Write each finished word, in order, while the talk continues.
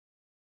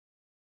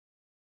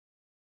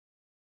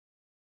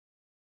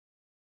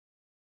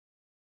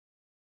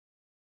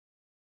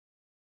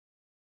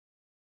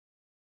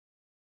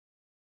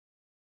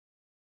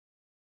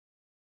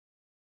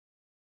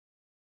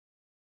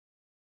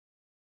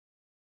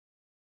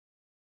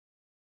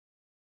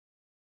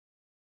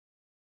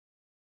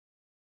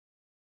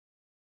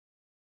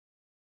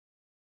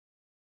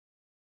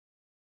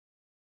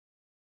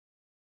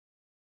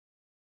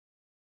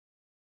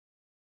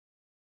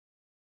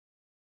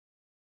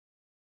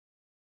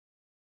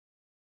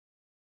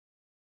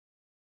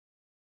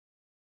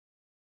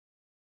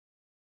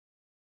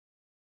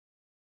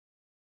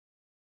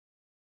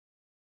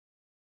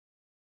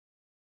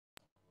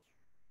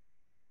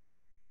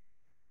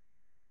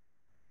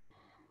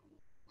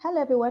Hello,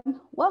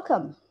 everyone.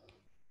 Welcome.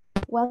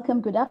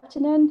 Welcome. Good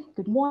afternoon,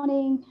 good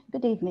morning,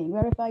 good evening,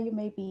 wherever you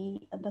may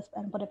be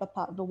and whatever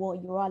part of the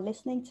world you are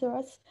listening to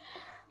us.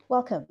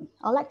 Welcome.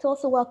 I'd like to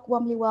also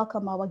warmly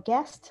welcome our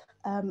guest,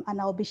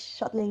 and I'll be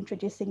shortly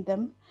introducing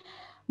them.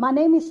 My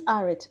name is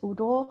Arit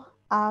Udo.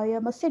 I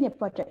am a senior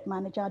project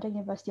manager at the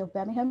University of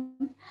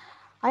Birmingham.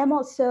 I am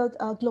also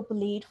a global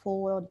lead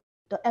for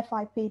the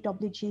FIP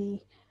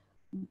DG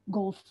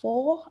Goal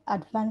 4,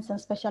 Advanced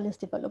and Specialist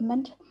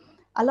Development,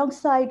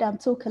 alongside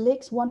two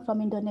colleagues, one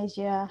from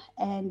Indonesia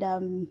and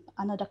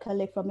another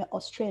colleague from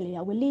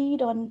Australia. We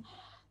lead on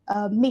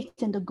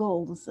meeting the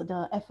goals,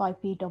 the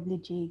FIP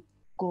DG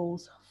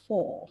Goals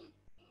 4.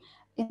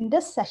 In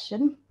this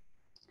session,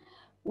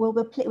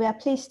 we are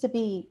pleased to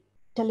be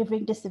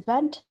delivering this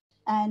event.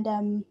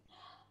 And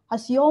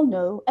as you all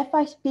know,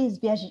 FIP's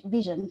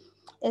vision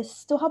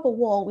is to have a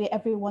world where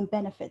everyone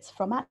benefits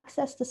from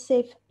access to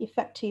safe,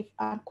 effective,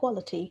 and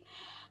quality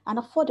and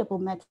affordable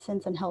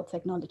medicines and health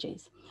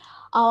technologies.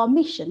 Our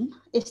mission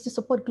is to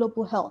support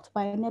global health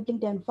by enabling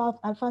the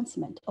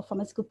advancement of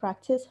pharmaceutical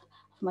practice,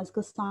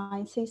 pharmaceutical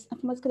sciences, and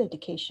pharmaceutical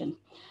education.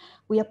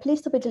 We are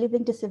pleased to be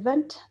delivering this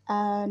event,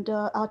 and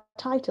our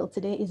title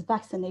today is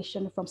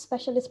Vaccination from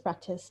Specialist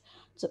Practice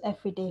to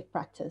Everyday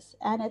Practice.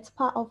 And it's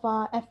part of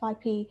our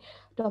FIP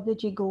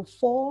DG Goal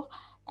 4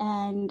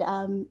 and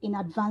in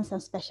Advanced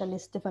and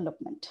Specialist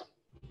Development.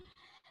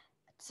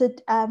 So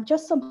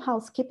just some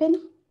housekeeping.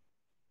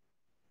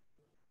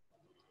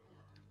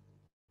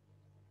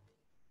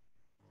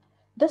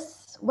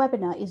 This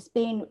webinar is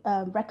being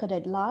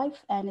recorded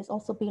live and is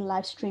also being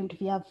live streamed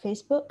via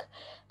Facebook.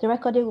 The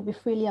recording will be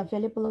freely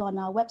available on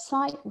our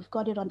website. We've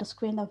got it on the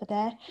screen over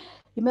there.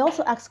 You may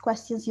also ask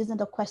questions using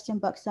the question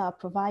box that are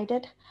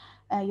provided.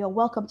 You're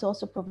welcome to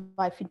also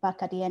provide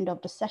feedback at the end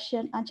of the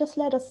session and just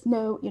let us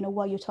know,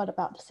 what you thought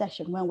about the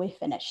session when we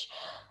finish.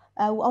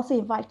 We'll also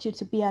invite you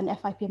to be an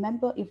FIP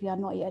member if you are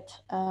not yet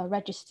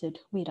registered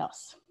with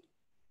us.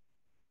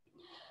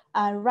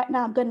 Right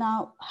now, I'm going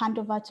to hand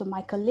over to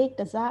my colleague,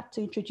 Dazak,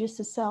 to introduce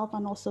herself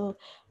and also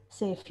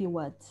say a few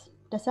words.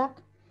 Dazak?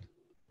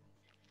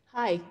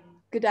 Hi,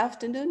 good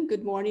afternoon,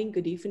 good morning,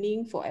 good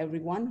evening for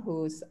everyone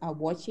who's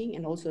watching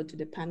and also to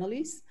the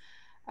panelists.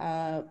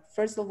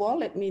 First of all,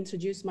 let me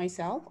introduce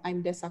myself.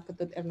 I'm Desa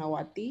Ketut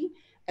Ernawati.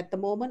 At the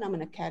moment, I'm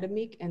an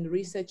academic and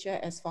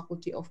researcher at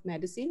Faculty of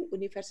Medicine,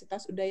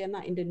 Universitas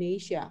Udayana,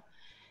 Indonesia.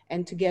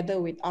 And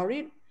together with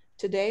Arit,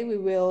 today we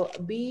will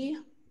be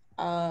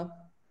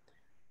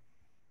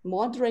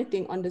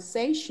moderating on the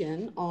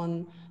session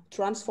on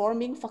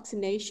transforming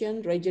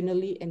vaccination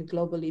regionally and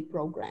globally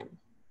program.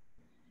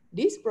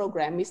 This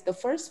program is the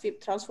first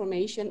FIP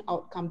transformation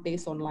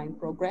outcome-based online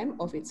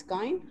program of its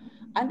kind,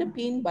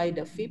 underpinned by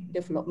the FIP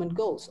Development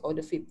Goals or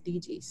the FIP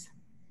DGs.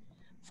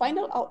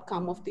 Final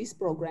outcome of this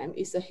program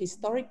is a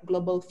historic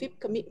global FIP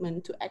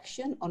commitment to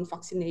action on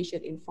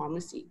vaccination in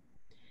pharmacy.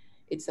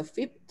 It's a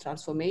FIP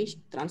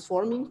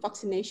Transforming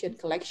Vaccination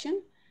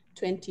Collection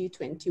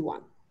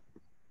 2021.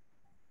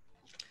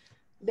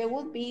 There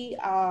will be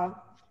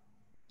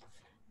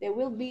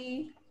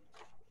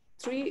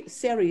 3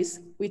 series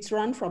which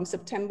run from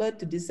September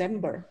to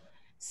December.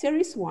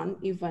 Series 1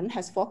 event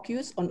has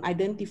focused on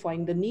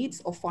identifying the needs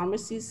of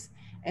pharmacists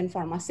and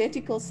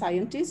pharmaceutical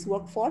scientists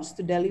workforce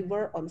to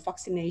deliver on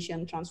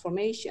vaccination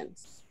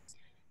transformations.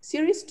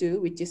 Series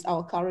 2, which is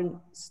our current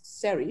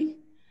series,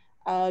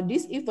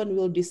 this event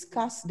will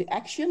discuss the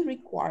action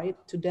required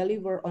to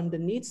deliver on the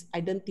needs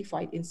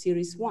identified in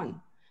Series 1,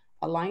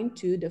 aligned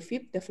to the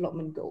FIP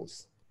Development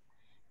Goals.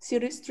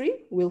 Series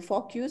 3 will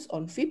focus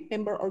on FIP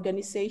member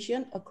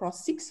organization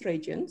across 6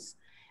 regions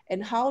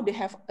and how they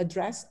have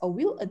addressed or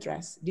will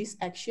address this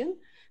action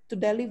to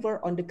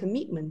deliver on the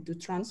commitment to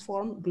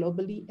transform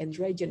globally and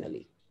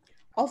regionally.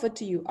 Over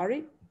to you,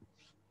 Arit.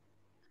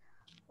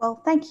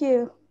 Well, thank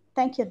you,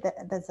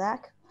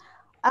 Dazak.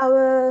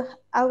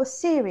 Our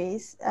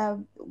series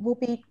will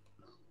be.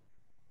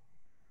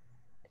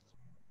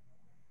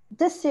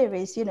 This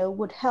series,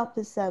 would help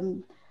us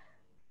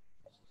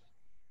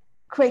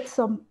create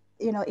some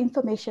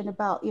information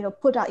about,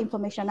 put our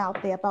information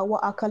out there about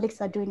what our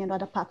colleagues are doing in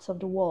other parts of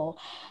the world.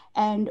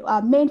 And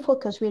our main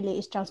focus really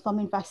is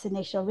transforming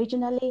vaccination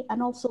regionally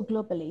and also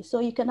globally. So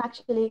you can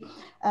actually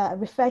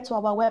refer to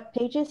our web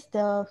pages.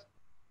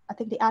 I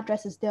think the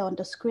address is there on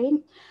the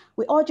screen.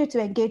 We urge you to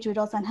engage with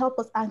us and help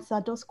us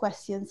answer those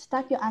questions.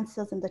 Type your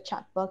answers in the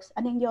chat box,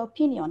 and in your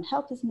opinion,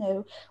 help us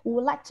know. We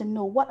would like to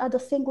know what are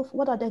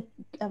the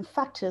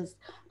factors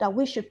that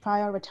we should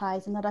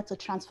prioritize in order to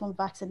transform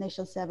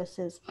vaccination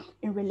services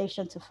in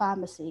relation to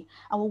pharmacy.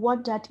 And we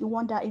want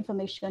that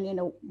information,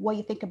 what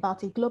you think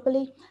about it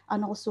globally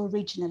and also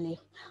regionally.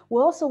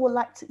 We also would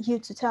like you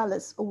to tell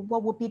us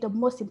what would be the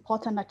most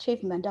important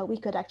achievement that we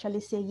could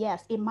actually say,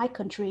 yes, in my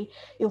country,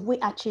 if we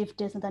achieve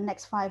this in the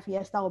next 5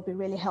 years, that would be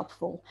really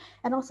helpful.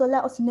 And also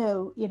let us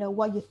know,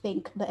 what you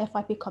think the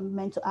FIP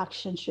commitment to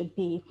action should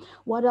be.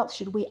 What else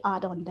should we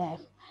add on there?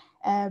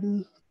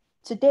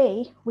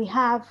 Today we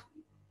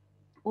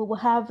will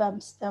have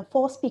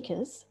 4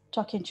 speakers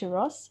talking to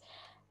us.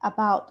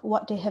 about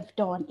what they have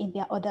done in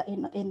their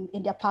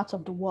in their parts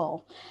of the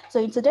world. So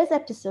in today's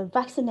episode,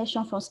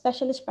 Vaccination from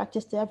Specialist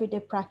Practice to Everyday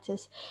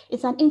Practice,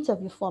 is an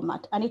interview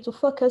format, and it will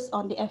focus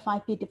on the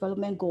FIP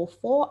Development Goal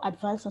 4,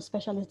 Advanced on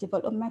Specialist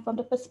Development from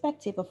the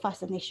perspective of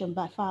vaccination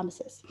by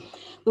pharmacists.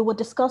 We will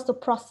discuss the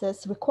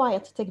process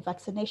required to take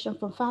vaccination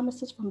from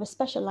pharmacists from a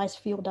specialized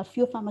field that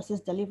few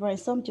pharmacists deliver in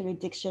some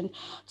jurisdiction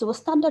to a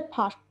standard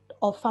part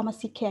of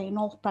pharmacy care in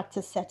all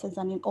practice settings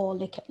and in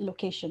all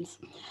locations.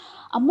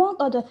 Among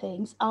other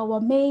things, our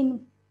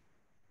main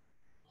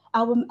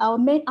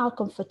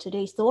outcome for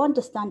today is to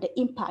understand the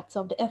impacts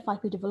of the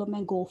FIP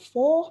Development Goal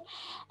 4,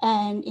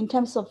 and in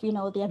terms of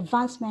the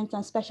advancement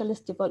and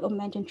specialist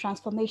development and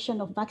transformation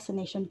of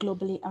vaccination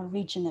globally and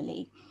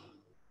regionally.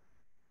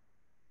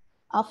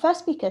 Our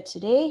first speaker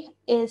today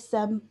is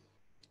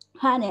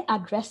Hanne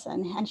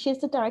Adressen, and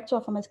she's the Director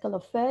of Pharmaceutical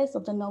Affairs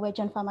of the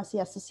Norwegian Pharmacy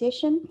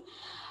Association.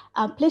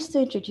 I'm pleased to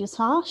introduce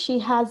her. She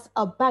has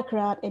a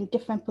background in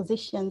different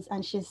positions,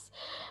 and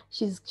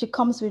she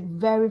comes with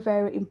very,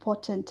 very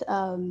important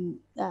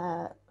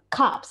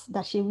caps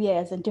that she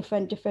wears in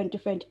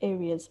different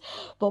areas.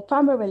 But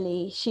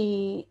primarily,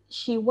 she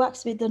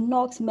works with the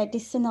Norsk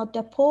Medicinal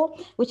Depot,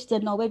 which is the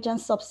Norwegian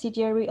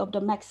subsidiary of the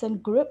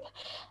Maxen Group.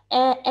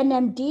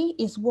 NMD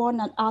is one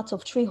and out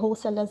of 3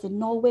 wholesalers in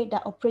Norway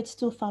that operates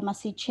 2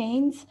 pharmacy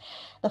chains.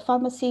 The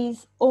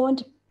pharmacies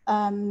owned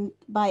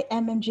by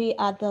MMG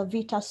are the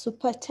Vita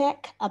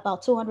Supertech,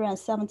 about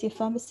 270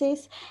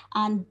 pharmacies,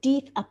 and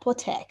Deep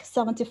Apotek,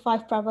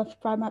 75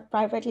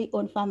 privately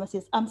owned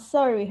pharmacies. I'm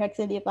sorry,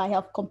 Hexley, if I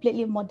have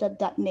completely murdered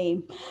that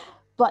name.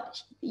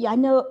 But yeah, I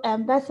know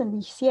Bethany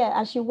is here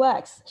and she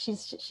works.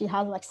 She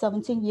has like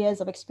 17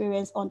 years of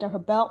experience under her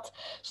belt.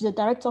 She's a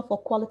director for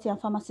quality and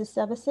pharmacy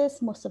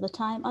services most of the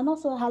time, and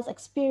also has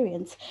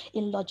experience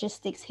in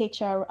logistics,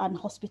 HR, and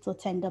hospital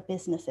tender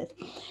businesses.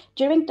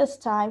 During this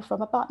time,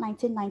 from about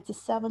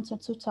 1997 to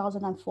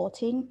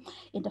 2014,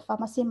 in the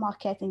pharmacy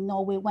market in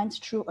Norway went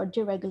through a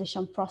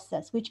deregulation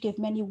process, which gave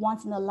many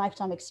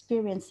once-in-a-lifetime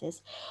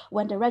experiences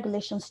when the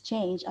regulations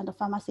changed and the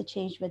pharmacy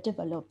chains were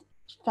developed.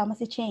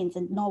 Pharmacy chains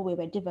in Norway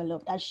were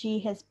developed, and she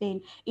has been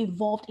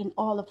involved in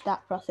all of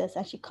that process,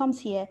 and she comes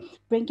here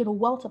bringing a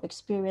wealth of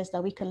experience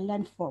that we can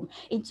learn from.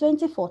 In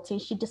 2014,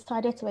 she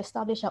decided to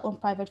establish her own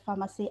private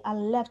pharmacy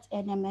and left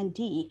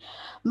NMND.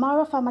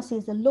 Mara Pharmacy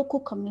is a local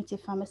community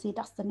pharmacy.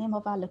 That's the name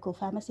of our local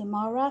pharmacy,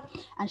 Mara,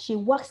 and she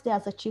works there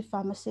as a chief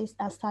pharmacist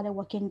and started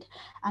working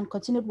and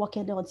continued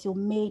working there until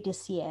May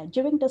this year.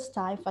 During this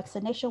time,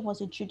 vaccination was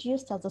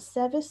introduced as a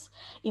service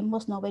in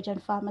most Norwegian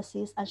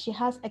pharmacies, and she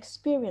has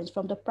experience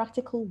from the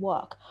practical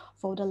work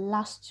for the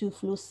last 2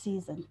 flu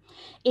seasons.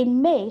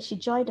 In May, she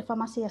joined the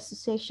Pharmacy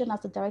Association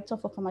as the Director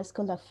for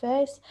Pharmaceutical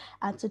Affairs,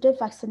 and today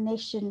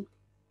vaccination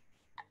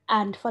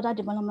and further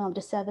development of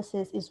the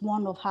services is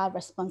one of her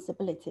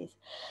responsibilities.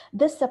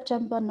 This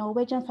September,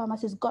 Norwegian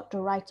pharmacists got the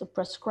right to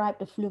prescribe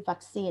the flu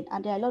vaccine,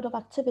 and there are a lot of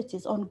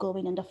activities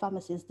ongoing in the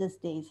pharmacies these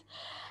days.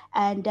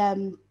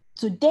 And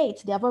to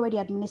date, they have already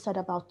administered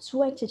about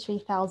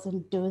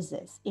 23,000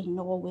 doses in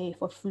Norway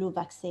for flu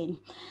vaccine.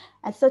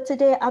 And so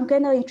today I'm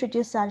going to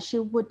introduce her, and she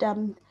would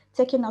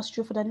taking us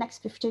through for the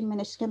next 15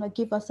 minutes. She's going to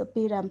give us a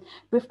bit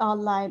brief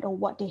outline on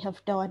what they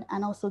have done,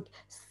 and also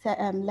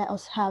let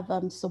us have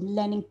some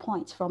learning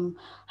points from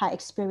her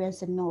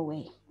experience in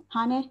Norway.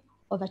 Hanne,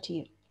 over to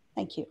you.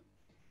 Thank you.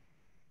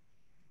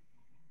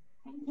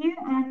 Thank you,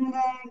 and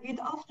good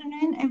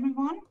afternoon,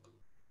 everyone.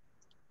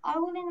 I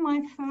will, in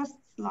my first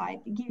slide,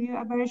 give you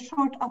a very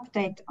short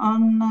update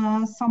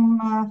on some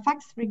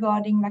facts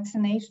regarding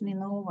vaccination in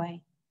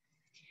Norway.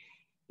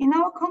 In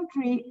our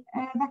country,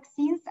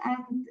 vaccines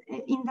and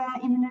in the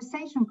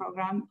immunization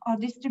program are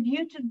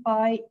distributed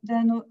by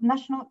the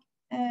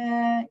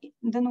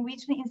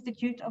Norwegian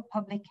Institute of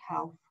Public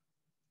Health.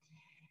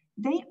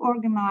 They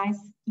organize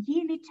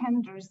yearly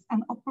tenders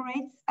and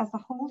operates as a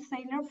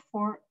wholesaler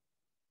for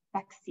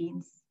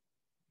vaccines.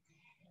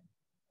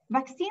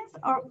 Vaccines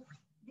are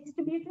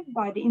distributed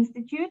by the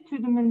Institute to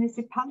the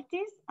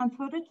municipalities and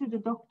further to the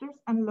doctors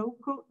and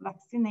local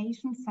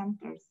vaccination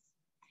centers.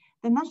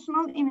 The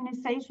national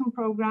immunization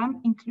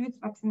program includes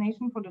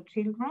vaccination for the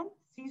children,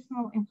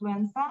 seasonal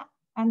influenza,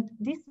 and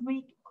this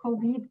week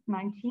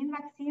COVID-19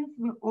 vaccines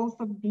will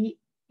also be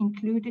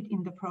included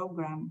in the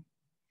program.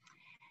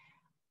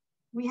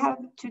 We have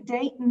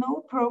today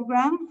no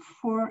program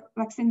for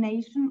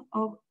vaccination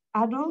of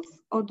adults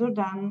other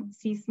than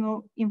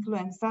seasonal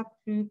influenza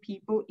to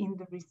people in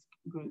the risk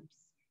groups.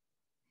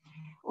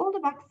 All the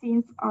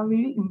vaccines are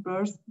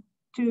reimbursed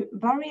to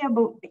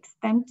variable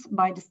extent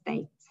by the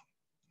state.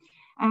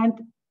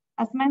 And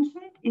as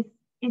mentioned,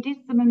 it is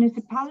the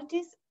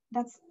municipalities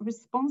that's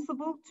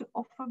responsible to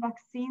offer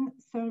vaccine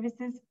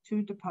services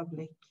to the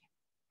public.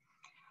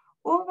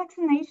 All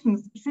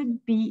vaccinations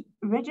should be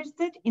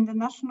registered in the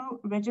national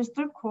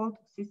register called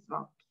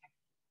SYSVAC.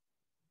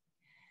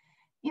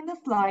 In the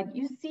slide,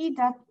 you see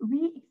that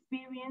we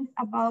experience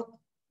about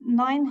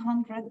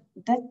 900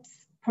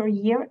 deaths per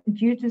year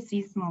due to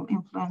seasonal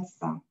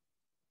influenza.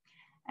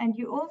 And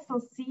you also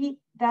see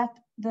that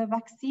the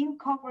vaccine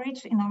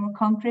coverage in our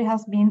country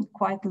has been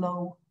quite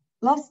low.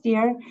 Last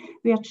year,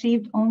 we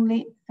achieved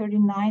only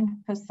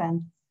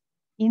 39%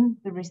 in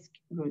the risk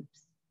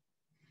groups.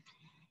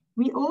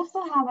 We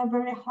also have a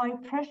very high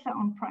pressure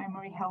on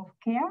primary health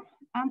care.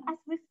 And as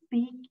we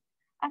speak,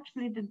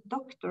 actually the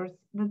doctors,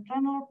 the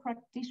general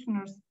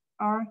practitioners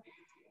are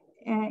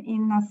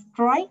in a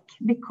strike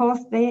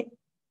because they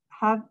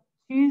have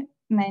too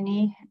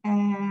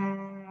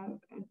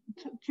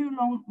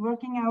long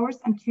working hours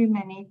and too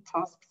many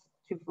tasks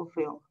to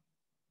fulfill.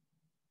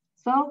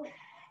 So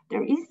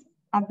there is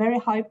a very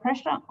high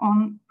pressure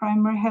on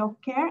primary health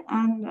care,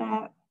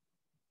 and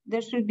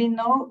there should be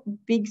no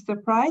big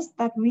surprise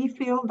that we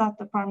feel that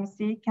the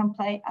pharmacy can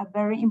play a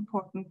very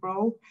important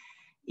role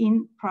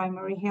in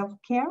primary health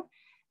care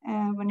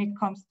when it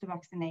comes to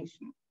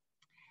vaccination.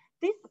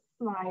 This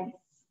slide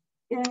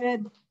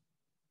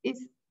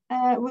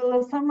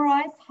will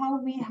summarize how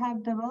we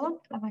have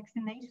developed a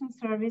vaccination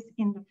service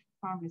in the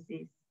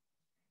pharmacies.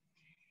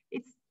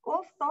 It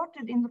all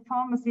started in the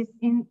pharmacies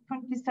in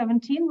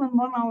 2017 when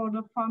one of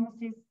the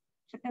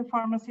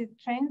pharmacy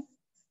chains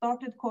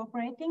started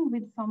cooperating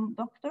with some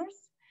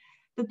doctors.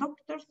 The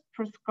doctors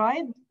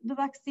prescribed the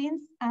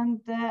vaccines, and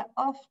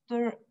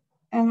after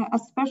a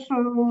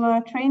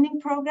special training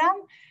program,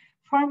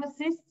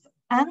 pharmacists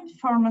and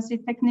pharmacy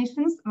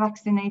technicians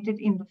vaccinated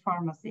in the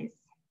pharmacies.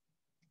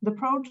 The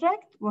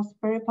project was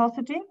very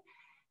positive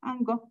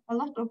and got a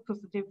lot of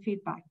positive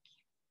feedback.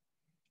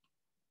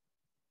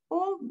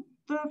 All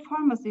the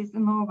pharmacies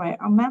in Norway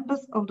are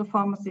members of the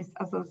Pharmacists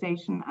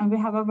Association, and we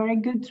have a very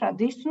good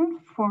tradition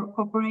for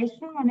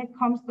cooperation when it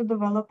comes to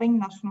developing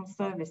national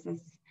services.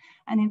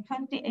 And in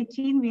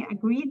 2018, we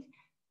agreed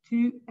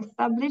to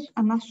establish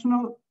a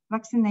national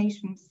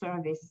vaccination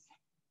service.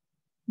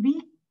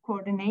 We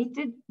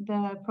coordinated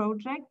the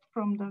project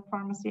from the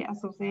Pharmacy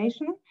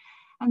Association,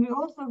 and we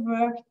also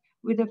worked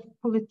with the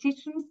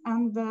politicians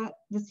and the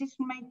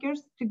decision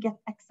makers to get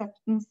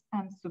acceptance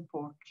and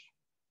support.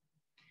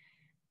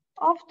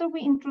 After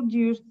we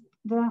introduced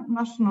the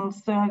national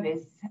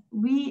service,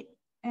 we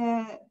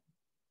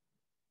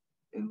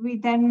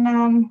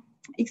then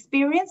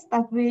experienced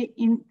that we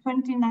in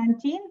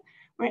 2019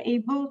 were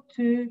able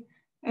to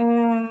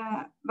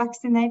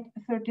vaccinate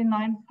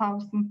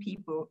 39,000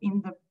 people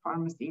in the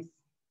pharmacies.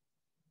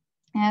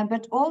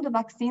 But all the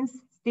vaccines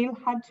still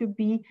had to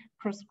be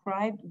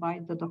prescribed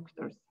by the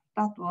doctors.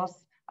 That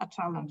was a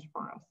challenge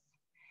for us.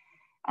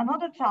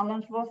 Another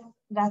challenge was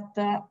that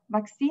the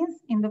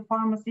vaccines in the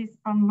pharmacies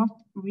are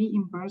not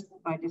reimbursed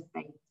by the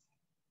state.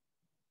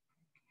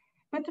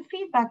 But the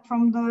feedback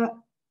from the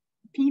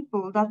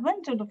people that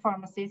went to the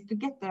pharmacies to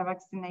get their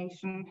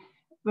vaccination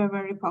were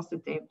very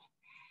positive.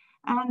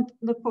 And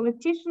the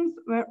politicians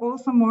were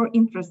also more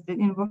interested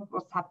in what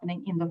was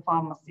happening in the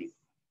pharmacies.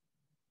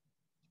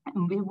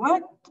 And we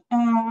worked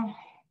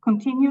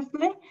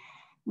continuously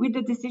with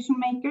the decision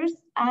makers,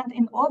 and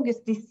in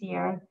August this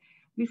year,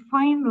 we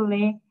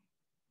finally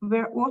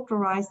were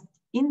authorized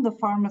in the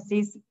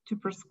pharmacies to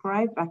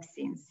prescribe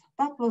vaccines.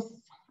 That was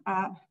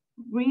a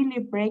really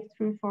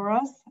breakthrough for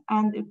us,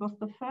 and it was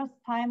the first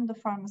time the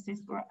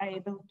pharmacists were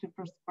able to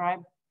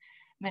prescribe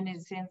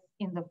medicines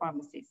in the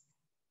pharmacies.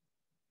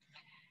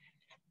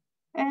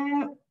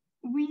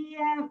 We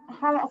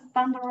have a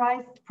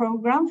standardized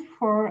program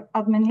for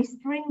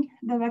administering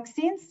the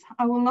vaccines.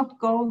 I will not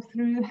go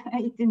through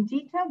it in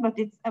detail, but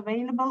it's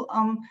available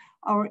on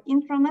our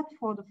intranet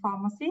for the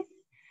pharmacies.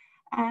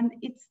 And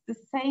it's the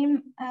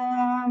same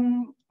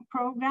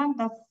program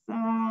that's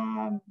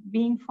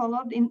being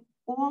followed in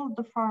all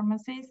the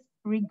pharmacies,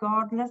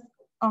 regardless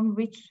on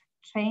which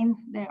chain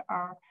they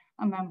are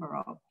a member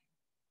of.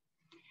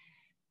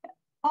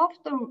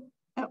 After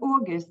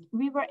August,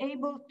 we were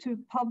able to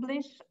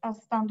publish a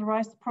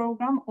standardized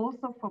program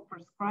also for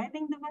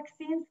prescribing the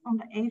vaccines on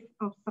the 8th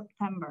of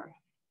September.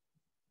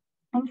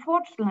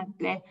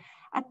 Unfortunately,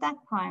 at that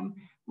time,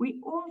 we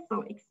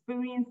also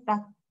experienced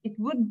that it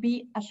would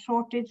be a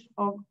shortage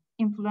of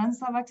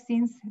influenza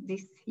vaccines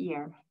this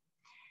year.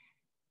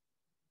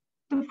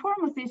 The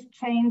pharmacy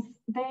chains,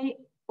 they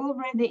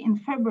already in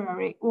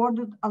February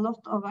ordered a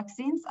lot of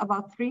vaccines,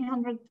 about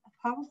 300,000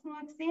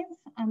 vaccines,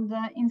 and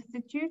the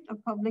Institute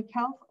of Public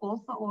Health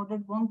also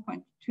ordered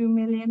 1.2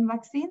 million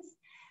vaccines,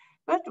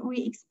 but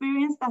we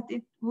experienced that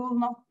it will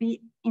not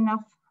be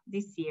enough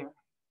this year.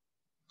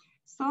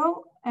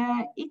 So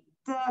it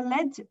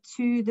led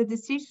to the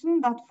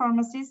decision that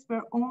pharmacists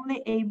were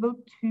only able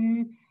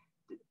to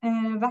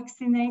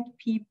vaccinate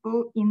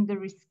people in the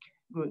risk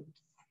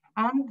groups.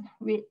 And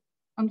we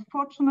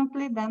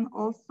unfortunately then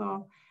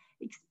also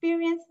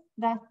experienced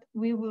that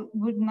we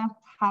would not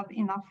have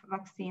enough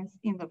vaccines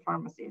in the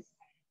pharmacies.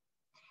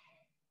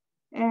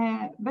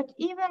 But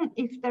even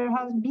if there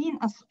has been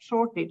a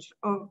shortage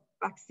of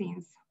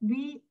vaccines,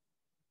 we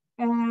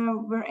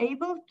were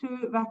able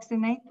to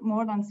vaccinate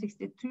more than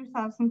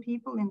 62,000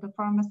 people in the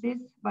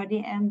pharmacies by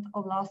the end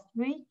of last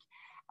week.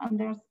 And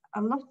there's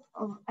a lot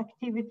of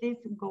activities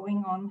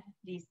going on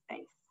these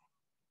days.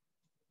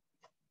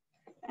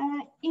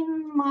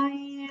 In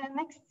my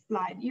next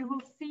slide, you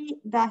will see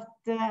that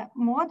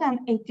more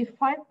than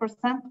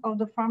 85% of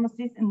the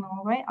pharmacies in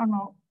Norway are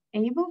now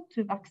able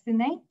to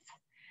vaccinate.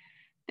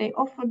 They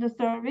offer the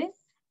service,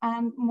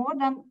 and more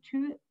than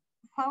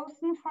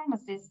 2,000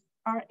 pharmacists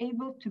are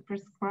able to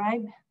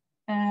prescribe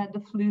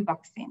the flu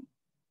vaccine.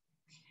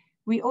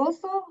 We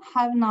also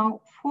have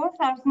now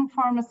 4,000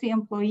 pharmacy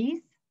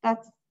employees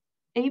that's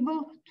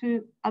able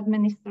to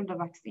administer the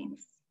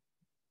vaccines.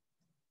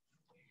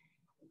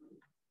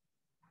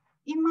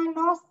 In my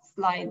last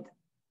slide,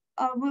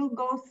 I will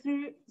go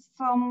through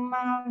some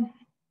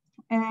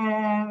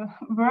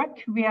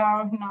work we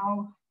are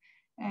now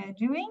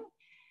doing.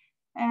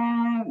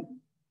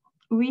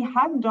 We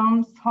have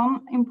done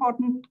some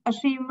important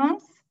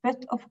achievements,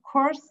 but of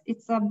course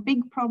it's a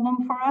big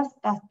problem for us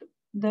that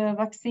the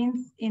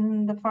vaccines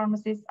in the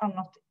pharmacies are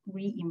not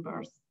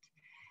reimbursed.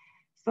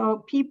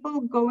 So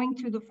people going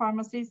to the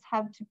pharmacies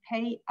have to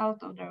pay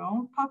out of their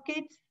own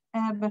pocket,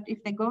 but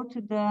if they go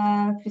to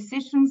the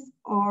physicians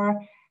or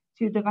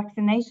to the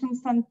vaccination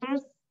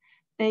centers,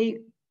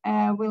 they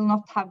will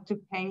not have to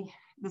pay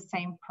the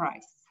same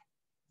price.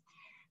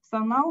 So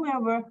now we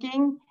are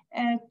working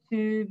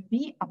to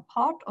be a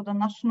part of the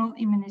national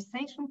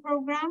immunization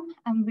program,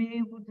 and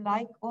we would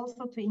like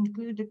also to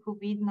include the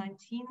COVID-19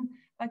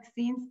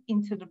 vaccines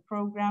into the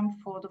program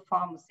for the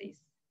pharmacies.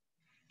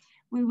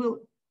 We will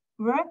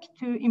work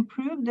to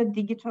improve the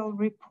digital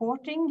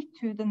reporting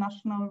to the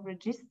national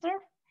register,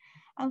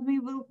 and we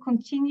will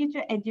continue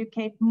to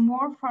educate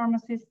more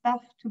pharmacy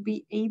staff to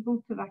be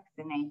able to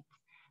vaccinate,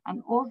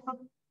 and also,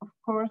 of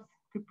course,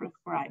 to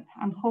prescribe,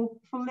 and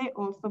hopefully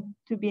also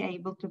to be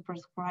able to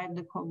prescribe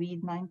the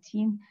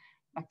COVID-19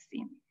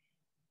 vaccine.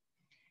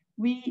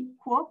 We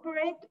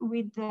cooperate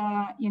with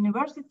the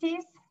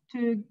universities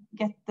to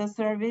get the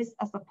service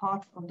as a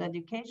part of the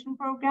education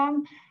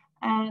program,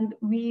 and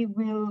we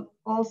will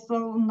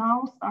also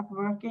now start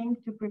working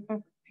to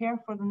prepare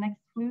for the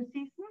next flu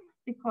season,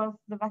 because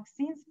the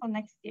vaccines for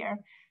next year,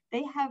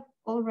 they have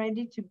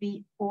already to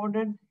be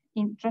ordered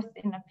in just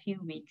in a few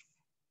weeks'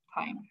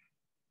 time.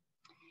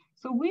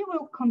 So we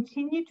will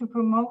continue to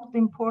promote the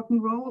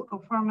important role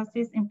of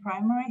pharmacies in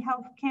primary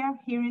healthcare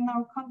here in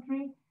our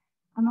country.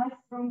 And I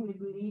strongly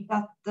believe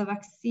that the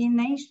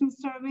vaccination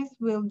service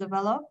will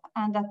develop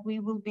and that we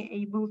will be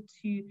able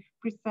to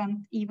present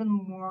even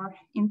more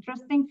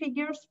interesting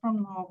figures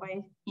from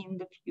Norway in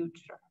the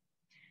future.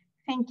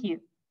 Thank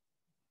you.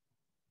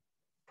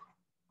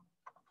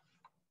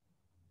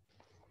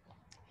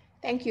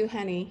 Thank you,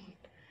 Henny.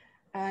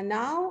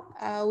 Now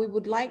we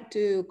would like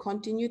to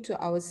continue to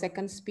our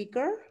second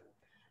speaker.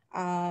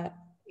 Our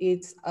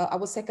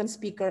second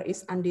speaker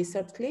is Andy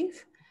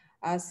Sutcliffe.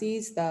 She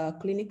is the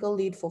clinical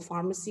lead for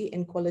pharmacy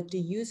and quality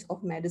use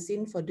of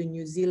medicine for the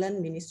New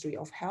Zealand Ministry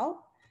of Health.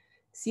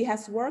 She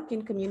has worked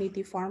in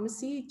community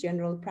pharmacy,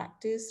 general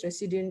practice,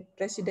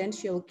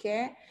 residential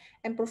care,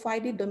 and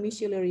provided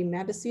domiciliary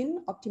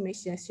medicine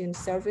optimization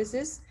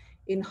services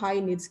in high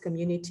needs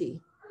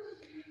community.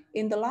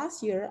 In the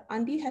last year,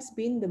 Andy has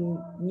been the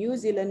New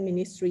Zealand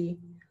Ministry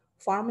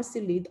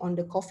pharmacy lead on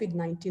the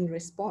COVID-19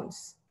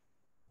 response,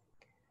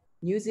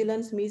 New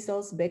Zealand's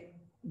measles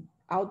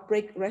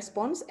outbreak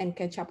response and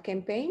catch-up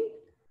campaign,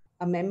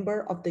 a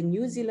member of the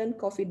New Zealand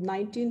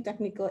COVID-19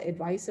 Technical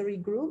Advisory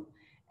Group,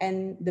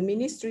 and the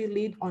ministry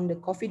lead on the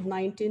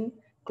COVID-19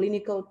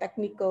 Clinical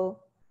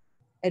Technical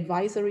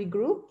Advisory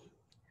Group.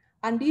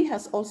 Andy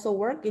has also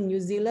worked in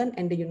New Zealand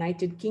and the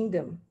United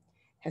Kingdom,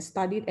 has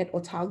studied at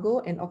Otago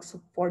and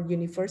Oxford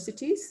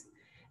Universities,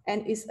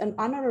 and is an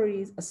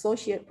honorary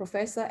associate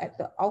professor at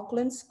the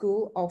Auckland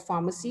School of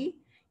Pharmacy,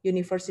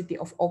 University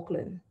of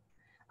Auckland.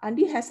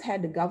 Andy has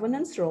had a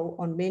governance role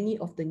on many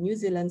of the New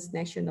Zealand's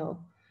national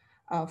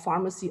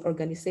pharmacy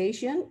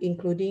organization,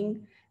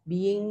 including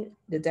being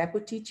the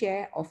deputy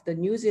chair of the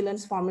New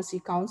Zealand's Pharmacy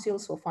Council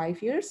for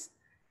 5 years.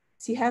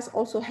 She has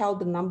also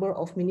held a number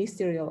of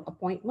ministerial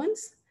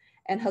appointments,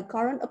 and her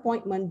current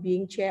appointment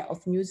being chair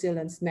of New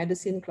Zealand's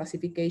Medicine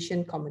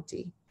Classification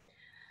Committee.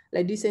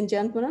 Ladies and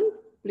gentlemen,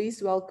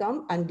 please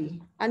welcome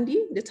Andy.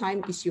 Andy, the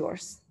time is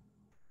yours.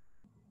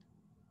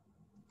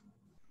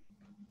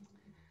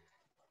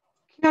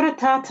 Kia ora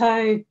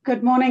tātou.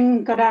 Good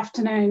morning, good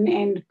afternoon,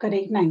 and good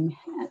evening.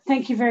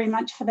 Thank you very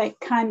much for that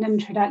kind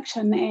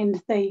introduction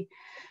and the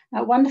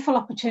wonderful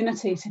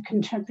opportunity to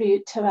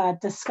contribute to our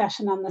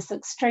discussion on this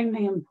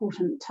extremely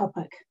important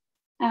topic.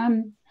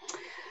 I'm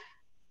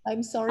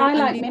sorry, I,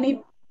 like Andy, many,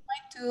 would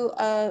you like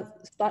to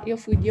start your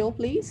video,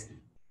 please?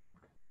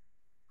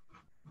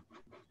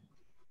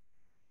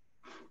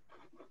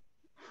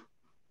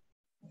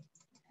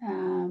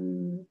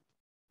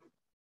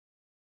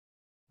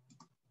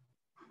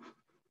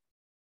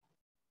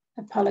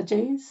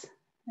 Apologies,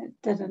 it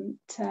didn't,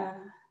 there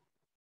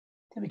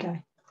we go.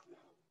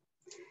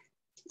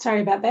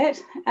 Sorry about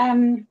that.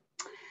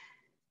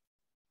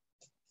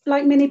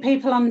 Like many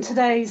people on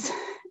today's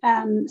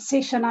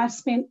session, I've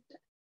spent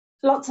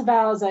lots of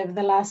hours over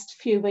the last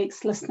few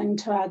weeks listening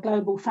to our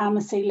global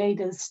pharmacy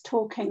leaders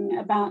talking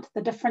about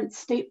the different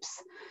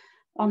steps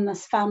on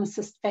this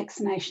pharmacist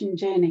vaccination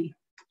journey.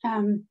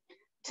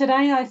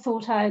 Today I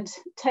thought I'd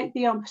take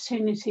the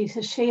opportunity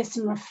to share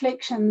some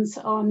reflections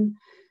on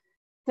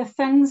the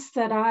things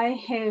that I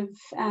have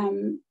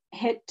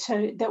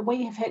that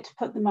we have had to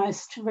put the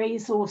most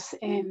resource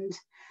and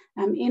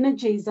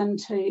energies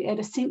into at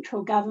a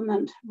central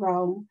government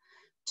role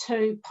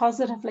to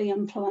positively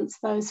influence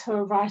those who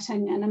are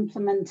writing and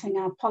implementing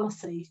our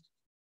policy.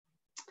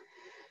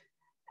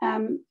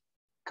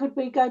 Could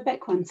we go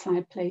back one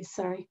slide, please?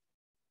 Sorry.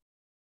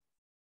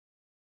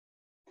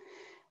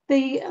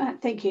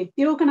 Thank you.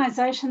 The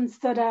organisations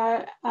that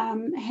are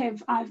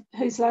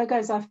whose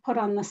logos I've put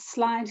on the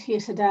slide here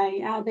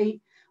today are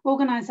the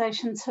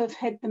organisations who have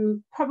had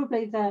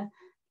probably the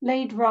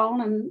lead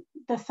role in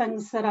the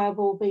things that I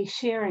will be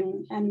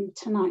sharing in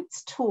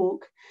tonight's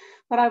talk.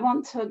 But I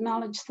want to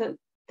acknowledge that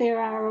there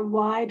are a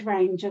wide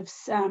range of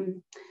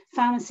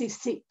pharmacy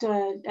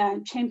sector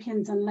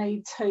champions and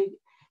leads who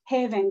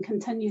have and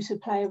continue to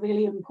play a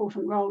really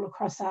important role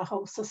across our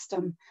whole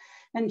system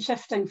in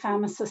shifting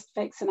pharmacist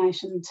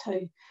vaccination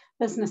to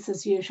business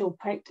as usual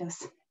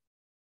practice.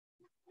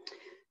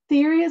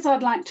 The areas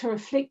I'd like to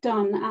reflect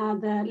on are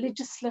the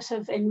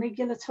legislative and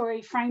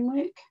regulatory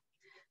framework,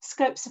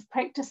 scopes of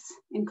practice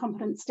and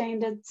competence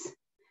standards,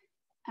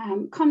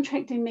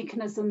 contracting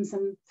mechanisms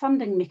and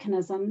funding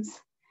mechanisms,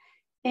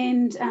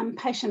 and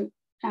patient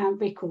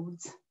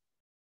records.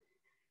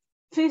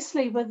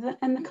 Firstly,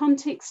 in the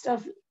context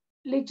of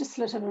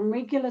legislative and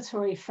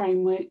regulatory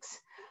frameworks,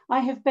 I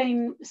have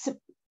been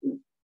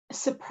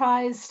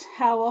surprised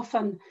how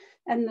often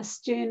in this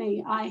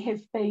journey I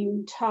have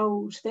been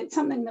told that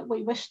something that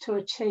we wish to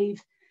achieve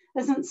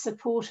isn't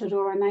supported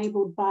or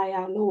enabled by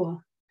our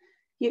law.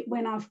 Yet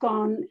when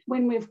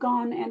we've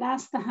gone and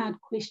asked the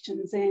hard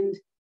questions and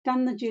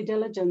done the due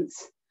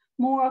diligence,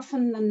 more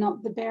often than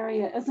not, the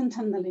barrier isn't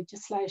in the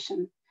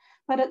legislation,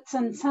 but it's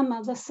in some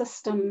other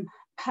system,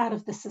 part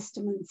of the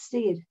system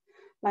instead,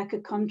 like a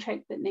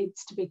contract that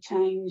needs to be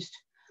changed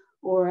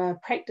or a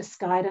practice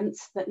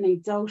guidance that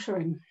needs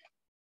altering.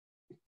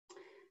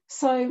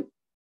 So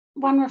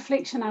one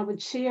reflection I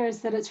would share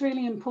is that it's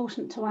really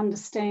important to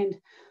understand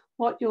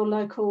what your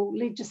local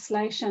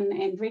legislation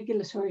and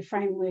regulatory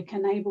framework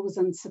enables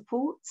and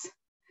supports.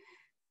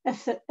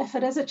 If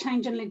it is a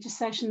change in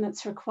legislation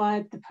that's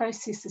required, the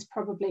process is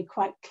probably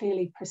quite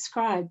clearly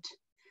prescribed.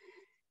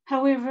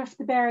 However, if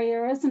the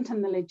barrier isn't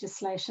in the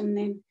legislation,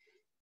 then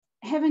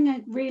having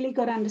a really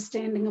good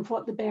understanding of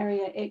what the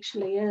barrier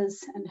actually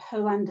is and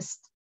who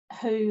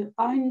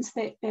owns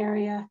that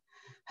barrier,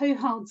 who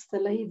holds the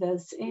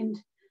levers,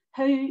 and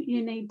who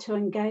you need to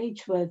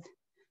engage with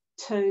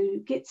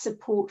to get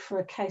support for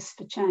a case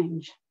for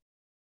change.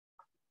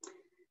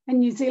 In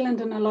New Zealand,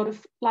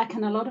 like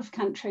in a lot of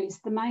countries,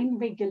 the main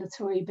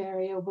regulatory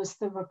barrier was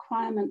the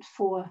requirement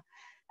for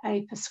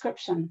a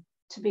prescription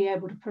to be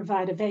able to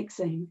provide a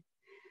vaccine.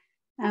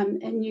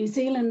 In New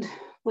Zealand,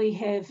 we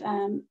have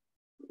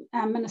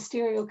a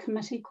ministerial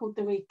committee called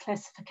the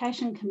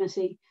Reclassification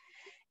Committee,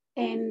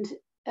 and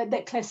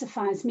that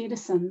classifies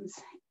medicines.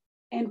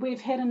 And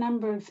we've had a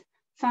number of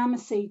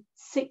pharmacy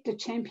sector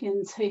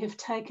champions who have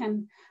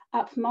taken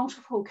up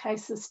multiple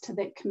cases to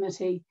that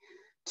committee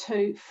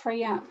to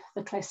free up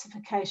the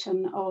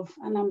classification of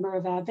a number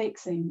of our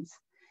vaccines.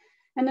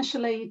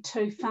 Initially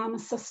to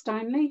pharmacists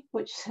only,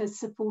 which has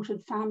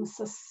supported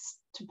pharmacists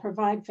to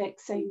provide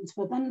vaccines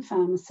within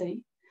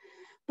pharmacy.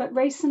 But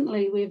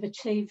recently we've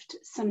achieved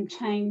some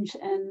change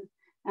in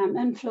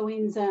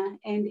influenza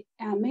and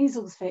our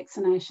measles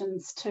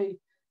vaccinations to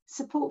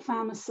support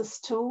pharmacists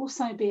to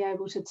also be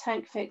able to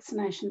take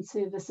vaccination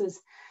services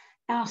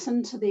out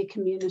into their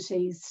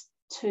communities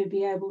to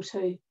be able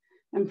to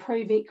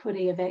improve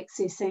equity of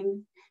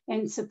accessing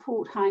and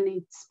support high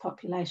needs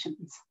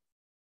populations.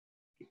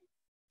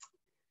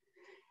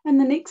 In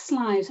the next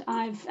slide,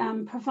 I've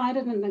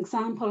provided an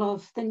example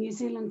of the New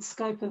Zealand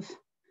scope of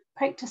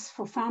practice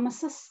for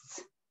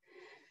pharmacists.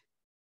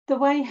 The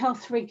way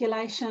health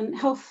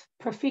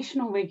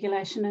professional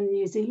regulation in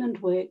New Zealand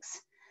works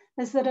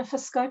is that if a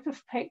scope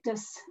of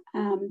practice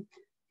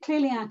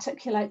clearly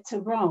articulates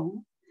a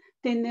role,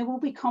 then there will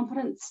be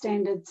competence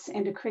standards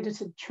and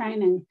accredited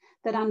training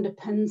that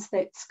underpins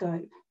that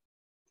scope.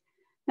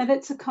 Now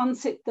that's a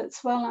concept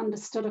that's well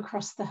understood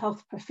across the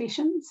health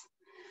professions,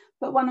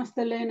 but one of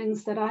the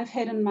learnings that I've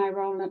had in my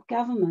role at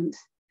government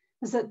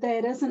is that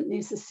that isn't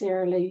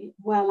necessarily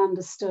well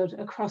understood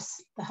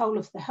across the whole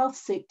of the health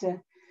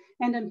sector,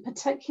 and in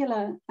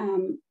particular,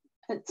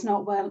 it's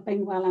not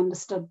being well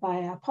understood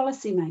by our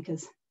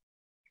policymakers.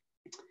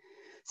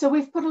 So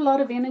we've put a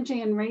lot of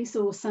energy and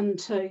resource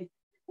into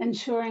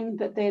ensuring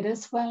that that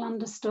is well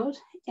understood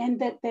and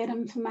that that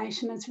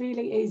information is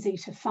really easy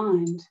to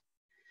find.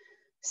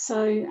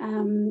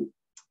 So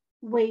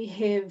we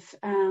have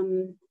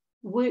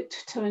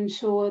worked to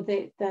ensure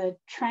that the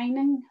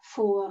training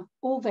for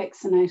all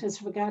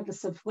vaccinators,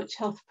 regardless of which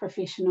health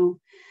professional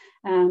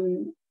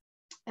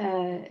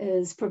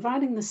is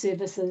providing the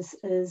services,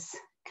 is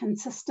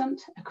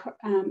consistent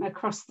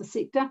across the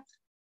sector.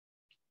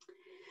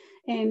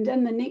 And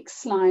in the next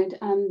slide,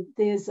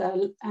 there's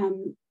a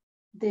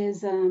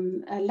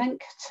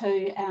link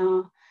to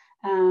our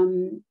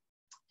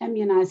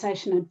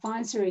Immunisation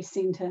Advisory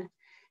Centre,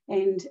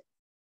 and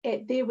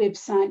at their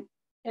website,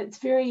 it's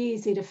very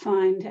easy to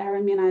find our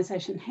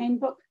immunisation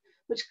handbook,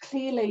 which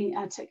clearly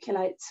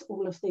articulates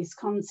all of these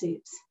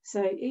concepts.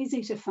 So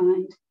easy to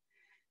find.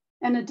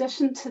 In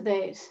addition to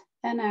that,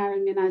 in our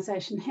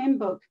immunisation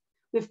handbook,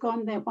 we've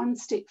gone that one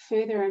step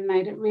further and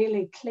made it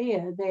really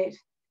clear that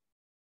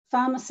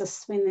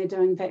pharmacists, when they're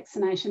doing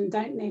vaccination,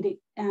 don't need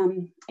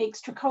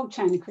extra cold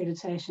chain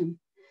accreditation.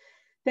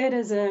 That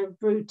is a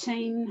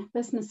routine,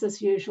 business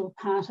as usual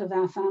part of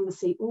our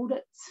pharmacy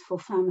audits for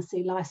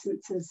pharmacy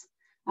licences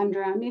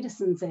under our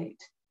Medicines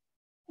Act,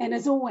 and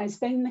has always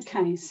been the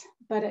case,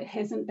 but it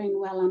hasn't been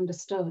well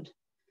understood.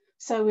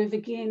 So we've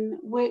again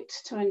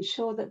worked to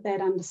ensure that that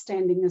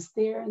understanding is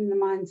there in the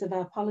minds of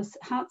our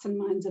hearts and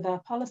minds of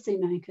our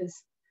policymakers,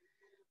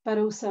 but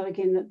also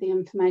again that the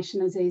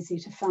information is easy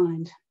to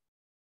find.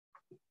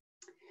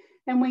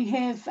 And we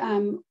have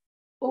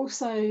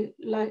also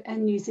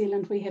in New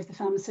Zealand, we have the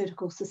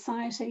Pharmaceutical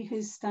Society,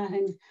 who's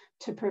starting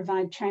to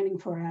provide training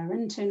for our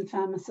intern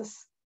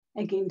pharmacists,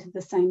 again to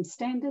the same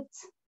standards.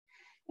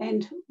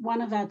 And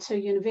one of our 2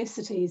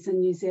 universities in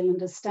New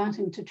Zealand is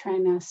starting to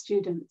train our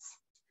students,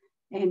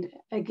 and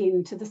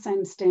again to the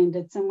same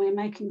standards. And we're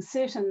making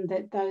certain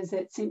that those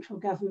at central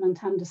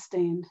government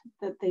understand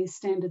that these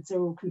standards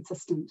are all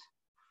consistent.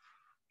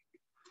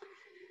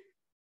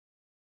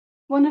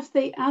 One of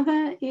the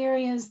other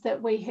areas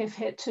that we have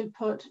had to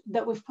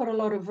we've put a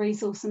lot of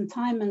resource and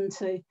time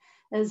into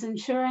is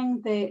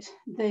ensuring that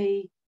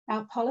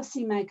our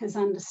policymakers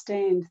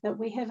understand that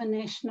we have a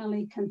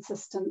nationally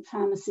consistent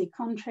pharmacy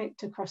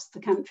contract across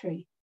the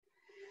country.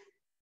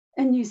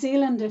 In New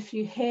Zealand, if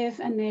you have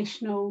a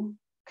national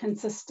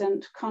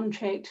consistent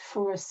contract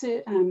for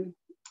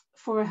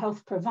a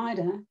health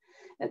provider,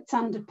 it's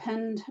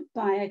underpinned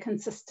by a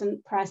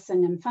consistent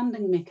pricing and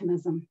funding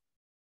mechanism.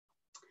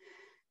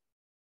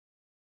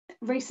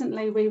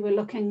 Recently, we were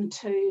looking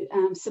to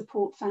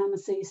support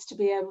pharmacies to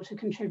be able to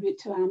contribute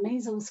to our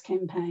measles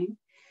campaign.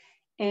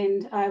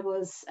 And I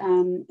was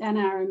in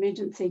our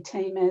emergency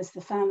team as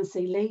the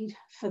pharmacy lead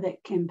for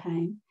that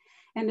campaign.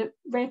 And it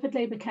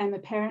rapidly became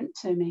apparent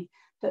to me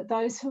that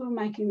those who were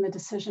making the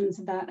decisions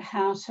about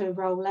how to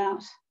roll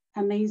out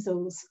a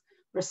measles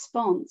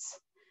response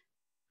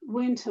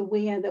weren't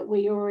aware that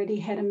we already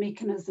had a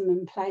mechanism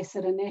in place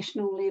at a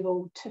national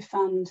level to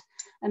fund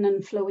an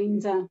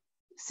influenza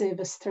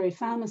service through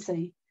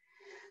pharmacy.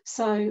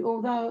 So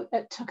although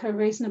it took a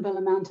reasonable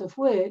amount of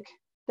work,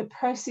 the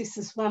process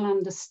is well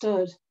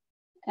understood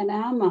in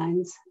our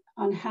minds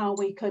on how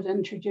we could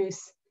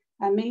introduce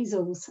a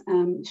measles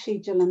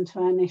schedule into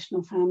our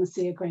national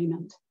pharmacy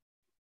agreement.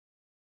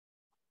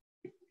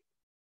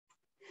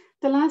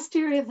 The last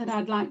area that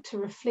I'd like to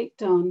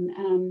reflect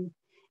on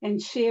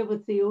and share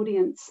with the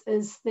audience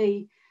is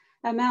the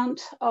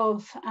amount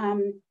of,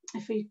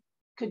 if we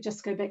could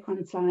just go back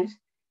one slide,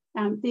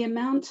 the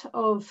amount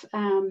of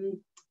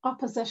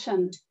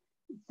opposition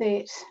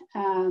that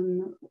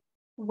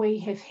we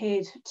have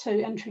had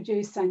to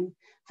introducing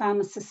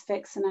pharmacist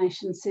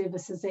vaccination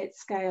services at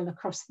scale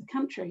across the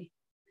country.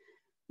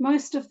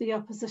 Most of the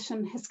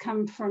opposition has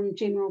come from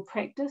general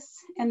practice,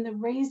 and the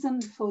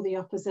reason for the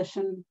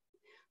opposition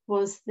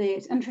was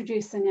that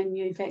introducing a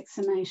new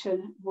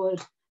vaccination would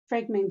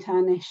fragment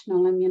our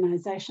national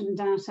immunisation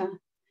data,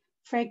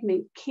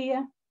 fragment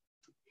care,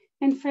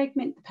 and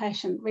fragment the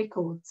patient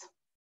records.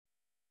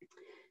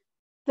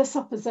 This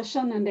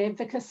opposition and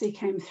advocacy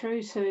came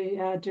through to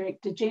our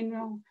Director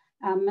General,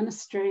 our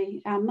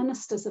Ministry, our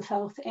Ministers of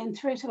Health, and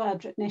through to our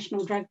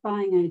National Drug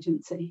Buying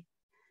Agency.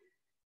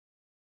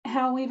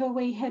 However,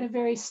 we had a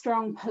very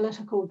strong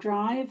political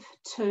drive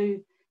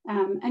to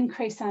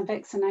increase our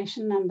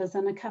vaccination numbers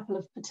in a couple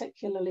of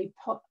particularly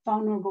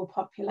vulnerable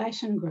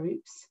population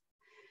groups.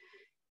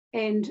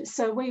 And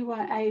so we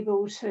were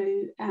able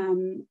to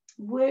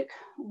work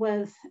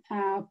with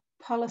our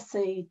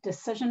policy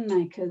decision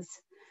makers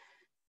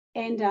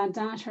and our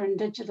data and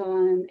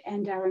digital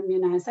and our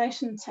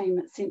immunisation team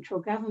at central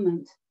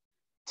government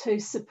to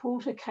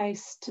support a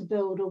case to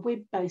build a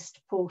web-based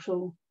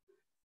portal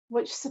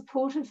which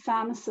supported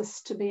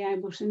pharmacists to be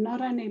able to not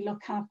only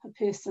look up a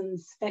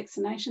person's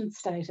vaccination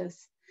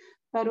status,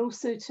 but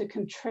also to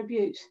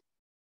contribute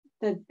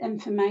the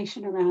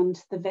information around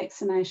the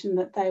vaccination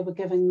that they were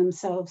giving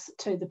themselves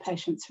to the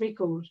patient's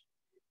record.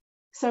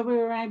 So we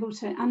were able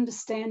to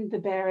understand the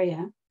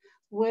barrier,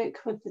 work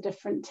with the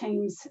different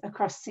teams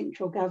across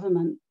central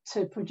government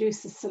to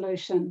produce a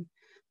solution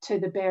to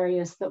the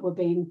barriers that were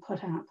being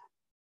put up.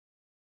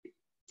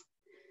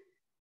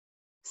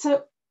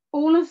 So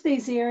all of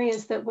these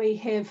areas that we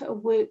have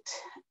worked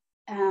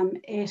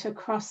at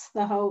across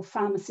the whole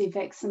pharmacy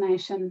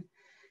vaccination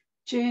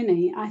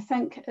journey, I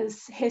think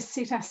has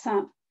set us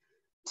up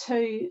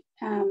to,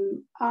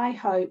 I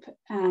hope,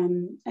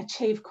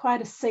 achieve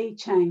quite a sea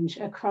change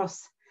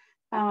across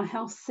our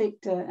health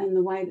sector in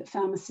the way that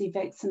pharmacy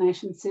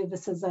vaccination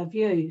services are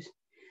viewed.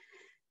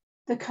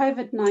 The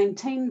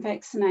COVID-19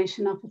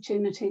 vaccination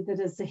opportunity that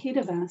is ahead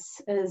of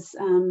us has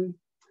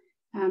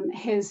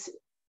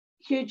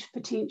huge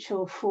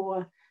potential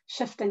for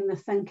shifting the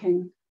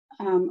thinking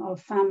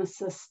of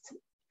pharmacist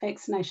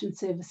vaccination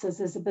services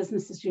as a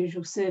business as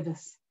usual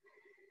service.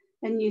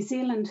 In New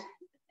Zealand,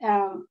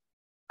 our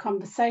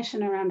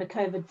conversation around a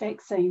COVID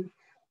vaccine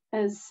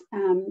is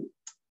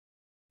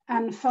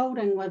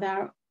unfolding with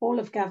our all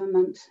of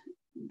government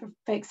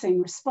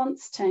vaccine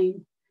response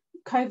team,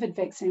 COVID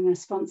vaccine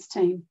response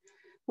team,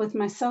 with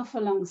myself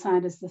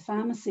alongside as the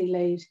pharmacy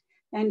lead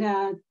and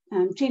our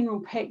general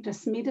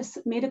practice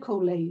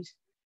medical lead,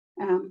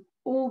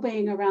 all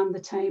being around the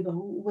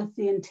table with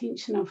the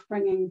intention of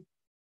bringing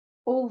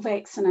all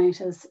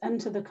vaccinators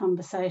into the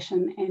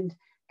conversation and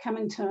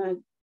coming to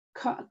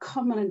a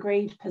common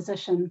agreed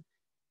position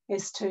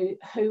as to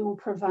who will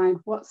provide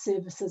what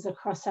services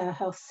across our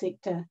health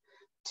sector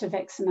to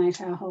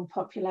vaccinate our whole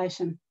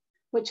population,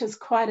 which is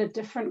quite a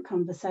different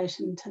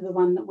conversation to the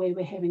one that we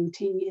were having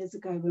 10 years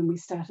ago when we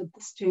started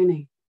this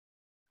journey.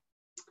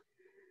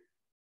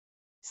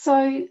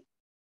 So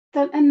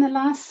in the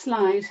last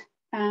slide,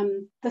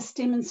 this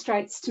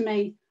demonstrates to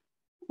me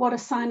what a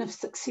sign of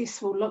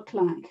success will look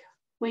like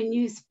when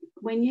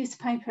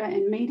newspaper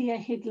and media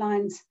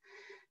headlines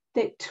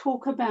that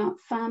talk about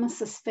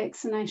pharmacist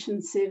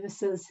vaccination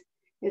services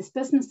as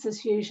business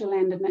as usual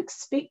and an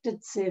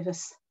expected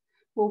service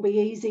will be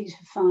easy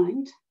to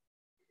find.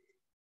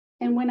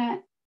 And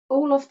when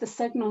all of the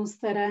signals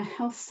that our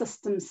health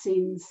system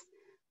sends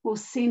will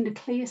send a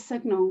clear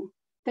signal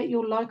that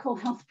your local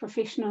health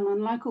professional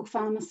and local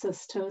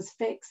pharmacist who is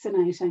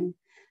vaccinating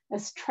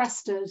is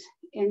trusted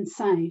and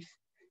safe.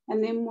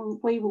 And then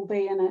we will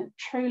be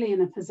truly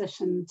in a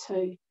position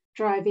to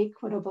drive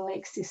equitable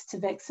access to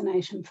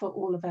vaccination for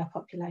all of our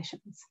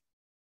populations.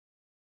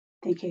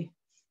 Thank you.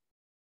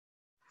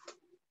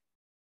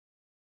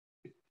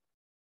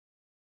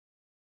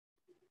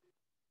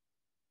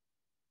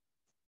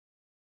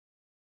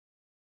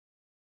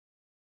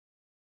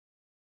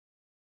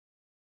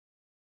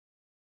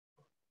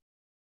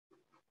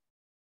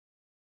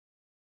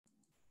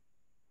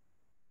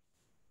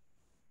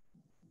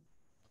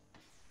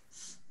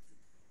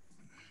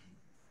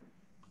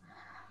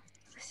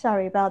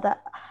 Sorry about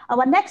that.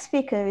 Our next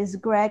speaker is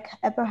Greg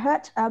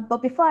Eberhardt,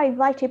 but before I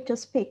invite him to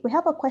speak, we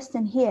have a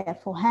question here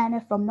for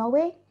Hannah from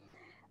Norway.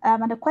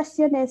 And the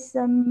question is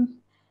from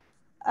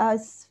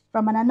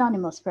an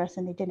anonymous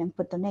person. They didn't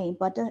put the name,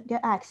 but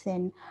they're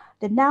asking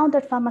that now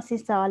that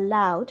pharmacists are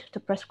allowed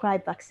to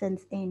prescribe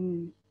vaccines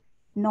in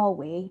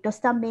Norway, does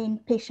that mean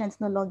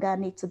patients no longer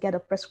need to get a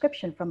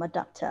prescription from a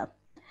doctor?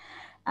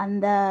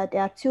 And there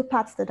are two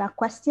parts to that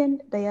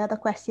question. The other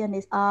question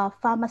is, are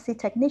pharmacy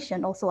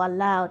technicians also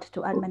allowed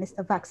to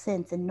administer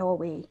vaccines in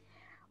Norway?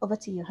 Over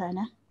to you,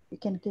 Hannah. You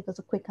can give us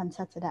a quick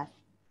answer to that.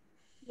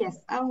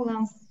 Yes, I will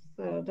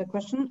answer the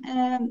question.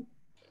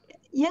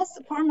 Yes,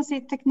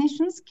 pharmacy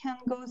technicians can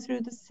go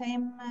through the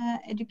same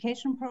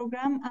education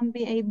program and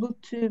be able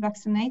to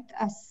vaccinate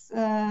as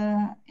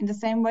in the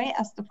same way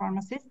as the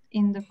pharmacist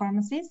in the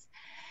pharmacies.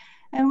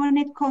 And when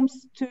it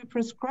comes to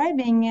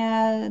prescribing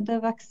the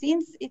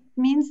vaccines, it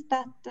means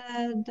that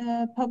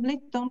the public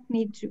don't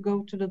need to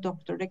go to the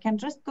doctor. They can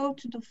just go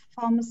to the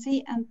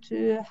pharmacy and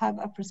to have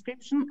a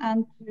prescription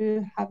and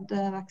to have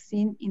the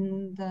vaccine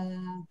in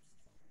the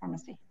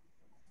pharmacy.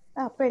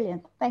 Oh,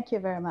 brilliant. Thank you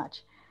very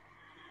much.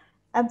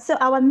 So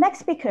our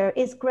next speaker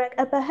is Greg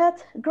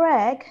Eberhardt.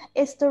 Greg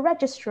is the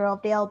registrar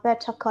of the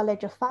Alberta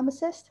College of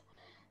Pharmacists.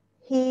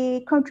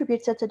 He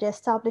contributed to the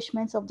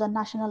establishment of the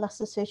National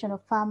Association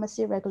of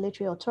Pharmacy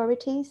Regulatory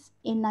Authorities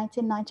in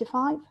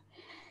 1995.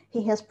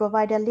 He has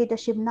provided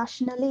leadership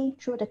nationally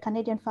through the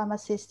Canadian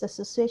Pharmacists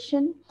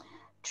Association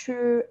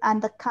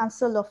and the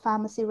Council of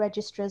Pharmacy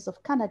Registrars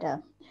of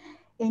Canada.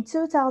 In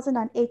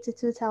 2008 to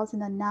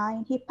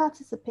 2009, he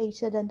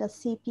participated in the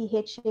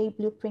CPHA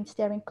Blueprint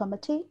Steering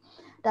Committee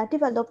that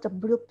developed a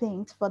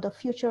blueprint for the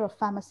future of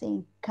pharmacy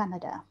in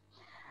Canada.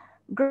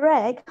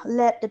 Greg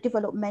led the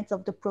development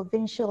of the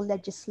provincial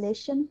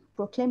legislation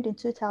proclaimed in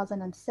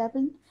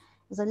 2007. It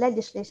was a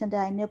legislation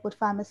that enabled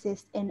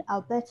pharmacists in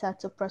Alberta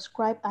to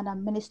prescribe and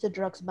administer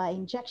drugs by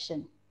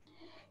injection.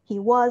 He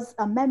was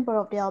a member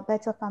of the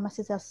Alberta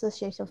Pharmacists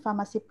Association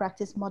Pharmacy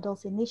Practice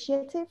Models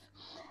Initiative,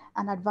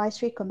 an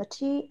advisory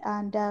committee,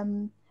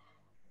 and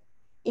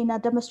in a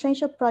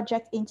demonstration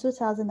project in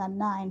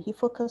 2009, he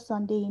focused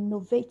on the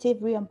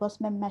innovative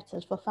reimbursement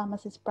methods for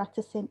pharmacists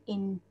practicing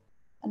in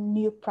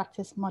new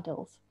practice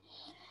models.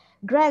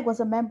 Greg was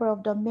a member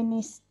of the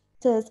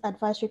Minister's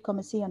Advisory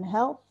Committee on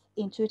Health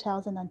in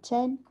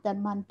 2010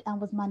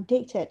 and was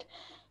mandated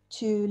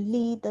to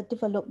lead the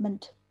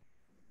development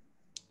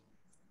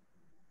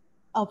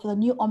of the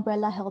new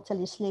umbrella health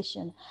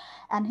legislation.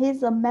 And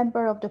he's a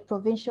member of the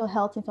Provincial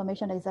Health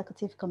Information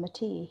Executive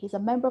Committee. He's a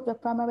member of the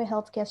Primary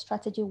Healthcare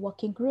Strategy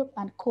Working Group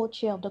and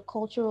co-chair of the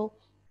Cultural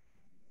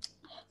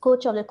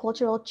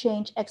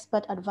Change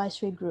Expert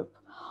Advisory Group.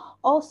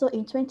 Also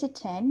in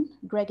 2010,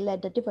 Greg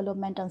led the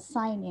development and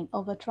signing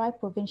of a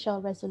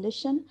tri-provincial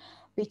resolution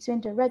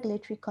between the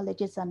regulatory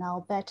colleges in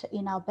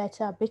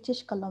Alberta,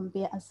 British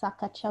Columbia, and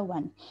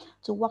Saskatchewan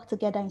to work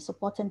together in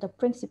supporting the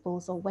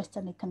principles of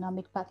Western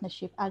Economic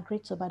Partnership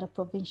agreed to by the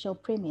provincial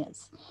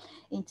premiers.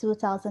 In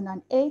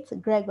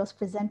 2008, Greg was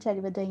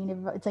presented with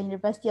the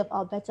University of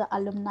Alberta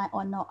Alumni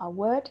Honor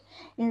Award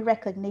in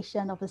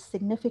recognition of a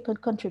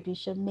significant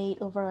contribution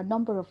made over a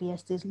number of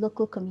years to his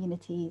local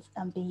communities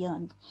and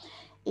beyond.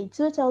 In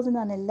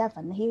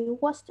 2011, he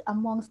was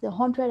amongst the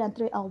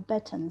 103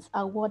 Albertans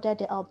awarded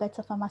the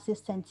Alberta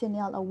Pharmacist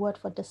Centennial Award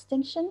for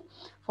Distinction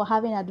for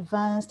having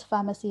advanced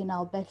pharmacy in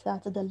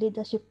Alberta to the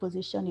leadership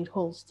position it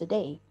holds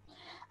today.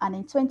 And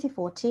in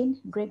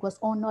 2014, Greg was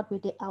honored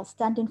with the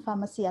Outstanding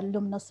Pharmacy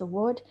Alumnus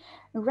Award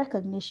in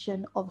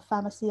recognition of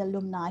pharmacy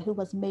alumni who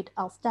has made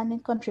outstanding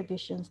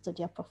contributions to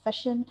their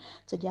profession,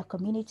 to their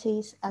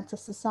communities, and to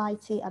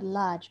society at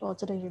large, or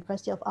to the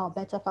University of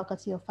Alberta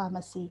Faculty of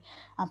Pharmacy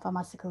and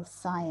Pharmaceutical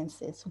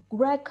Sciences.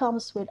 Greg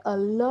comes with a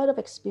lot of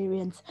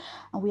experience,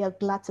 and we are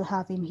glad to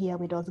have him here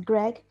with us.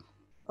 Greg,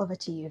 over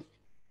to you.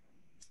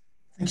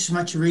 Thanks so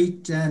much,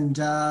 Arit, and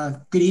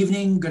good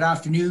evening, good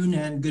afternoon,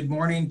 and good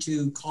morning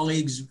to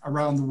colleagues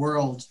around the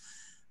world.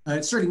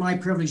 It's certainly my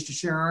privilege to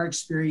share our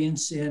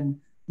experience in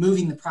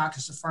moving the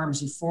practice of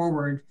pharmacy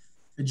forward,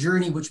 a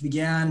journey which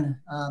began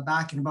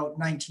back in about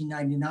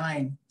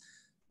 1999.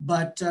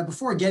 But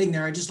before getting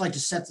there, I'd just like to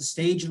set the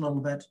stage a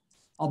little bit.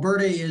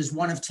 Alberta is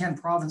one of 10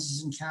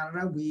 provinces in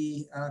Canada.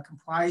 We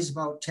comprise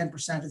about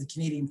 10% of the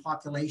Canadian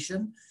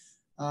population.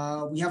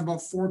 We have about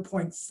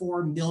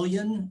 4.4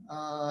 million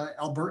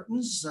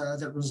Albertans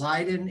that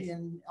reside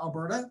in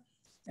Alberta,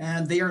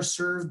 and they are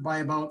served by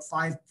about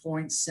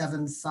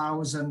 5.7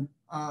 thousand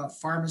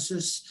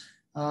pharmacists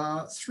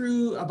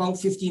through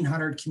about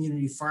 1,500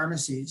 community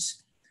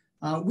pharmacies.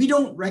 We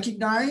don't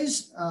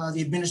recognize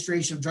the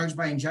administration of drugs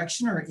by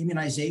injection or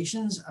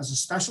immunizations as a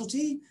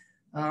specialty.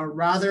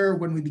 Rather,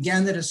 when we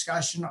began the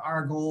discussion,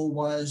 our goal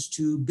was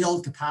to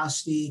build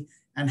capacity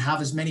and have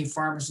as many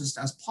pharmacists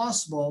as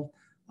possible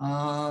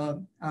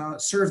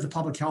serve the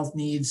public health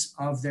needs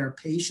of their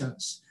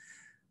patients.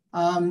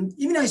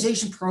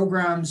 Immunization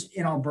programs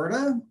in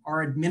Alberta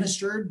are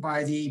administered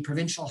by the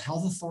Provincial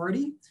Health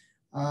Authority.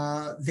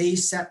 They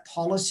set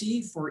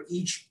policy for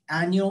each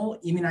annual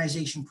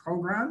immunization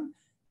program,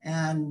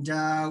 and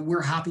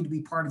we're happy to be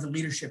part of the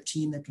leadership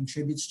team that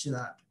contributes to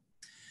that.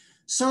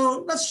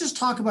 So let's just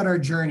talk about our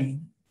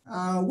journey.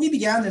 We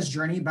began this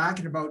journey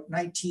back in about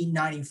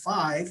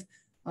 1995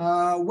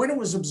 when it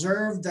was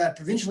observed that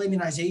provincial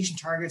immunization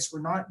targets were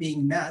not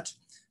being met,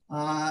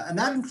 and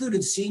that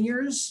included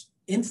seniors,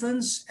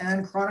 infants,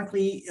 and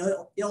chronically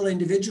ill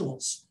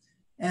individuals.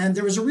 And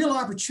there was a real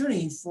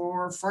opportunity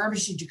for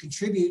pharmacy to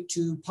contribute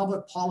to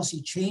public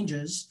policy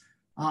changes.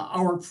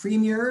 Our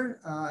premier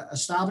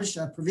established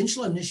a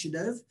provincial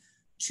initiative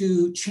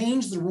to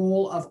change the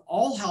role of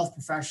all health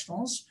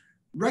professionals,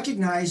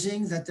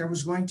 recognizing that there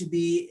was going to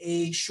be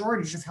a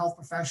shortage of health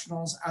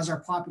professionals as our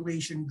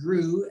population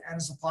grew and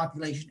as the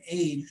population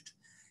aged.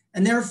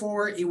 And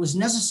therefore, it was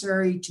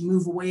necessary to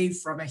move away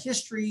from a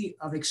history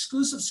of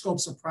exclusive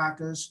scopes of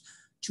practice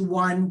to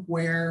one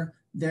where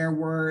there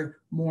were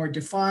more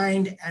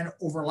defined and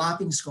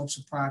overlapping scopes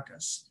of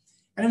practice.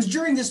 And it was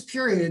during this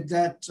period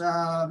that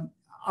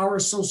our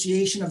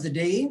association of the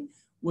day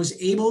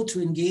was able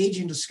to engage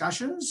in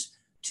discussions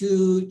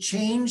to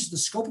change the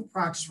scope of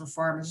practice for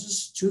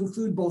pharmacists to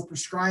include both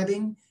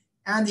prescribing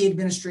and the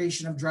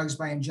administration of drugs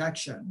by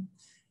injection.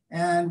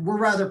 And we're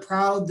rather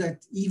proud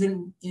that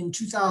even in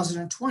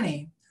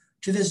 2020,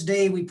 to this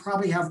day, we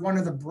probably have one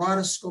of the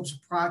broadest scopes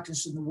of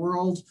practice in the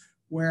world,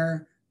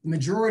 where the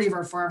majority of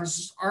our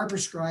pharmacists are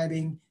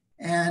prescribing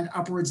and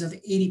upwards of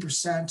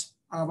 80%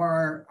 of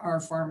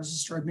our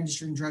pharmacists are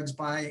administering drugs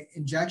by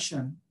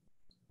injection.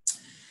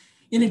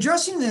 In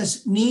addressing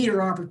this need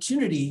or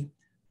opportunity,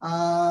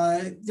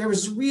 there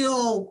was a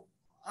real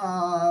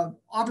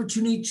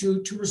opportunity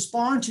to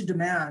respond to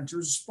demand, to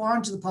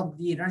respond to the public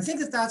need. And I think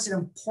that that's an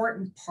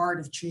important part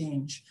of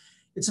change.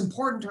 It's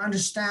important to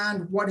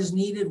understand what is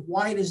needed,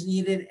 why it is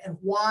needed, and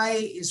why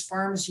is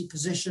pharmacy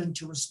positioned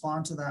to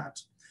respond to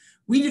that.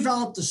 We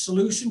developed a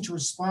solution to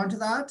respond to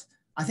that.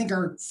 I think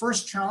our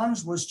first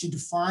challenge was to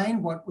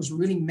define what was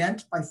really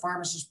meant by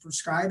pharmacist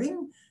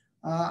prescribing.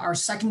 Our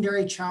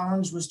secondary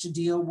challenge was to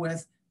deal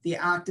with the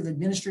act of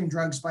administering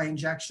drugs by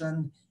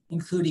injection,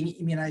 including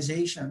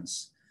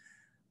immunizations.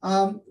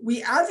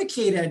 We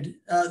advocated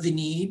the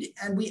need,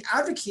 and we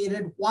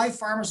advocated why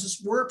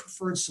pharmacists were a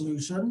preferred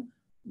solution,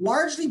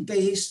 largely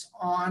based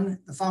on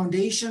the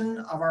foundation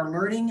of our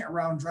learning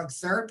around drug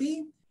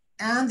therapy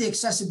and the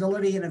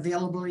accessibility and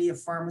availability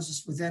of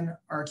pharmacists within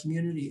our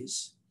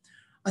communities.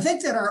 I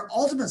think that our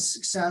ultimate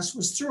success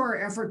was through our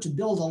effort to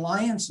build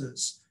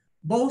alliances,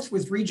 both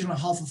with regional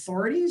health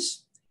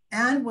authorities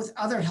and with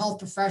other health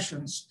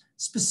professions,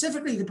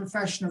 specifically the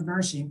profession of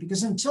nursing,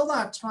 because until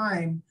that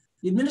time,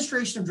 the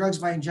administration of drugs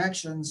by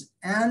injections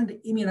and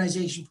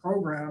immunization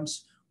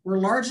programs were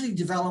largely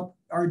developed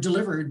or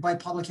delivered by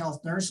public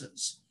health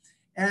nurses.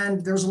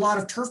 and there was a lot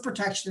of turf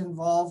protection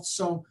involved,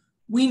 so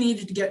we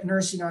needed to get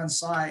nursing on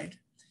side.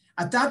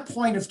 At that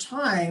point of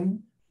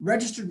time,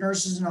 registered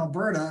nurses in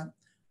Alberta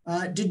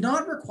did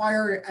not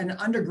require an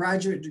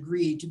undergraduate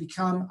degree to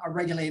become a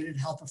regulated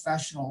health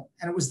professional.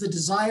 And it was the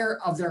desire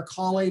of their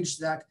college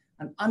that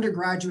an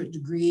undergraduate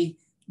degree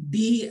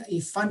be a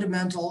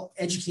fundamental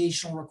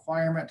educational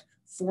requirement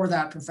for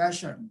that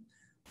profession.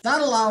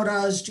 That allowed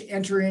us to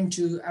enter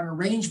into an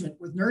arrangement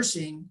with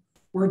nursing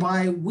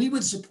whereby we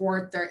would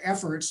support their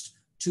efforts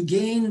to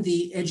gain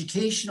the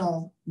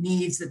educational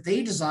needs that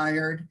they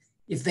desired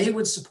if they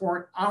would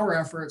support our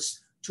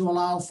efforts to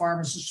allow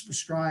pharmacists to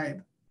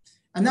prescribe.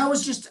 And that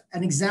was just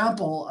an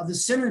example of the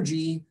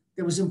synergy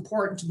that was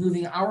important to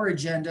moving our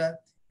agenda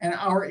and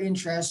our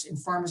interest in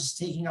pharmacists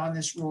taking on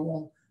this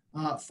role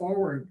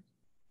forward.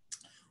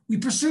 We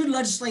pursued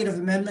legislative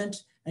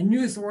amendment, and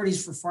new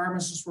authorities for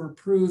pharmacists were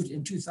approved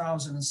in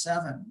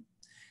 2007.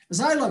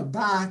 As I look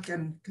back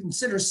and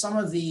consider some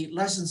of the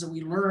lessons that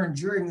we learned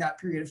during that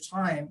period of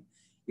time,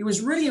 it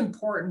was really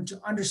important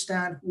to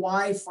understand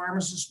why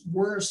pharmacists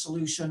were a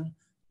solution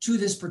to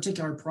this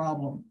particular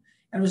problem.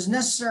 And it was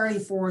necessary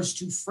for us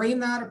to frame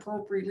that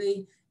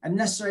appropriately and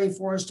necessary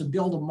for us to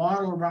build a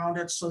model around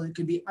it so that it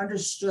could be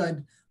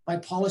understood by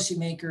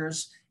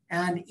policymakers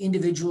and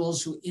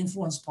individuals who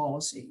influence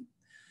policy.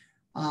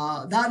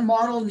 That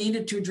model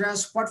needed to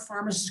address what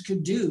pharmacists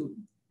could do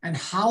and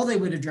how they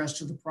would address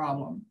to the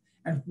problem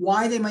and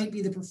why they might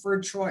be the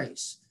preferred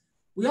choice.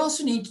 We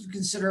also need to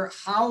consider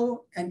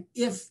how and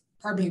if,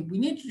 we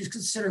need to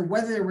consider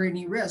whether there were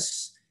any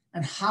risks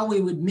and how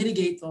we would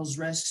mitigate those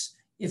risks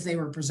if they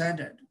were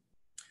presented.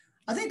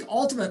 I think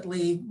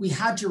ultimately we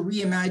had to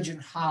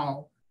reimagine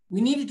how.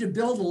 We needed to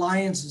build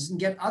alliances and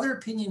get other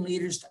opinion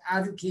leaders to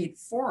advocate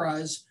for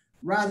us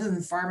rather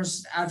than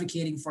pharmacists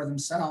advocating for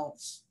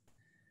themselves.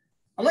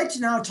 I'd like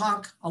to now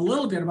talk a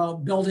little bit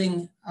about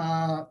building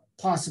about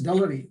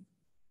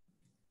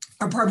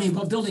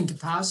building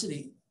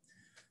capacity.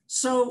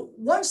 So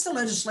once the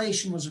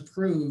legislation was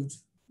approved,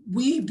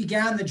 we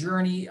began the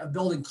journey of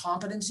building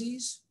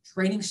competencies,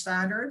 training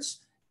standards,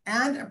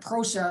 and a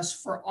process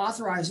for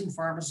authorizing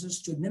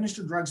pharmacists to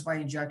administer drugs by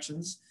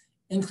injections,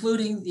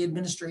 including the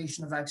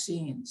administration of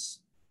vaccines.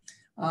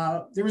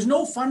 There was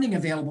no funding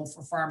available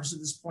for pharmacists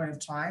at this point of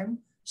time,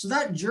 so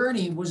that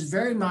journey was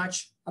very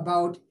much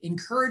about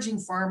encouraging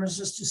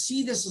pharmacists to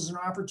see this as an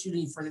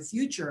opportunity for the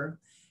future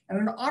and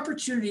an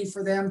opportunity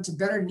for them to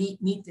better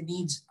meet the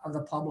needs of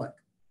the public.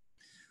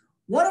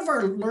 One of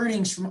our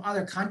learnings from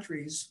other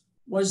countries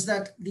was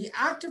that the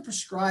act of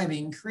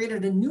prescribing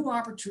created a new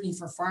opportunity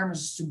for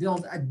pharmacists to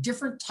build a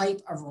different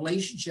type of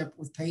relationship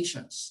with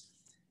patients.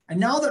 And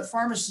now that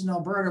pharmacists in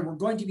Alberta were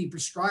going to be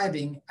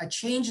prescribing, a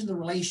change in the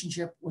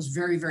relationship was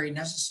very, very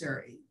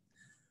necessary.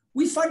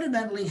 We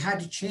fundamentally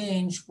had to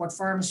change what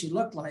pharmacy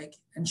looked like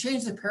and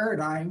change the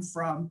paradigm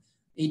from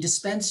a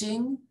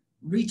dispensing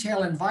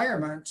retail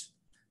environment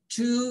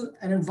to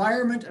an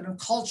environment and a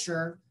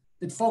culture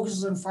that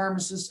focuses on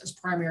pharmacists as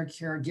primary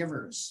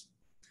caregivers.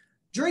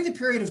 During the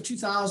period of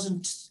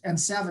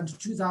 2007 to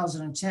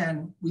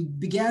 2010, we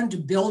began to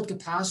build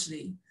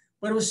capacity,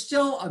 but it was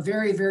still a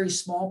very, very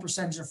small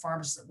percentage of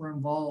pharmacists that were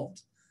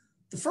involved.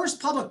 The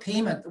first public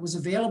payment that was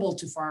available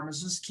to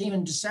pharmacists came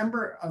in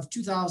December of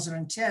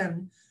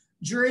 2010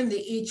 during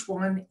the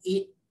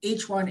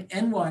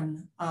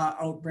H1N1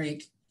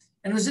 outbreak.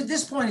 And it was at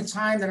this point in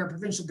time that our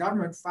provincial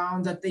government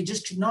found that they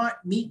just could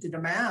not meet the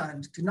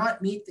demand, could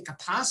not meet the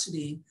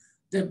capacity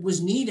that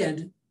was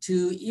needed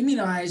to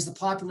immunize the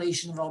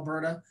population of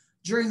Alberta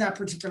during that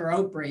particular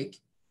outbreak.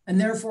 And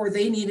therefore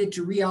they needed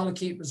to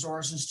reallocate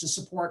resources to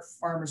support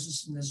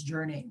pharmacists in this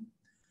journey.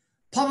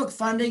 Public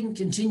funding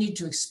continued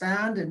to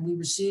expand, and we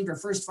received our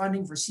first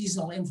funding for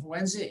seasonal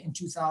influenza in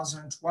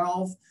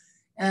 2012.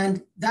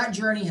 And that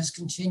journey has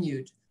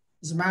continued.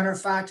 As a matter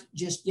of fact,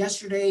 just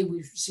yesterday, we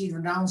received an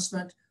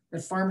announcement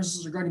that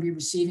pharmacists are going to be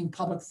receiving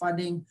public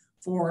funding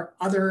for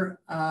other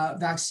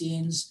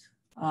vaccines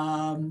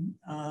in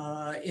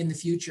the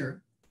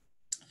future.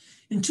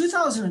 In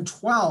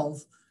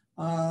 2012,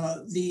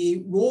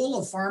 the role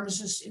of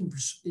pharmacists in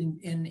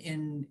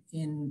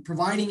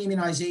providing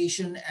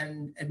immunization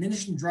and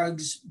administering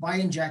drugs by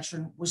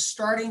injection was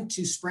starting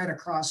to spread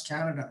across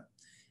Canada.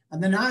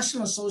 And the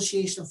National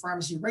Association of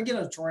Pharmacy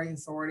Regulatory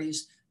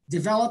Authorities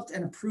developed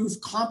and approved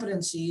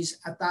competencies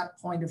at that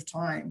point of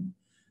time.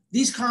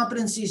 These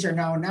competencies are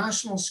now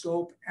national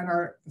scope and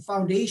are the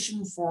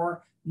foundation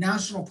for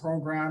national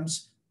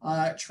programs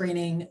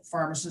training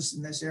pharmacists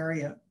in this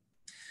area.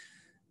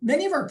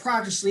 Many of our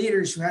practice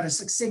leaders who had a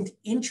succinct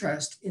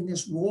interest in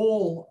this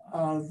role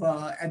of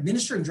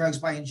administering drugs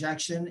by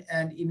injection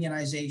and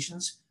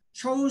immunizations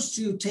chose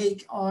to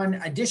take on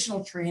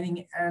additional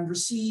training and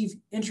receive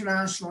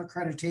international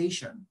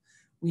accreditation.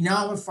 We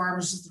now have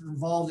pharmacists that are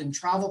involved in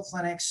travel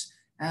clinics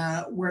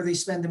where they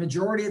spend the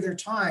majority of their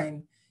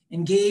time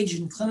engaged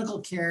in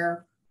clinical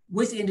care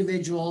with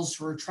individuals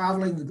who are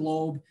traveling the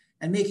globe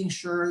and making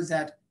sure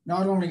that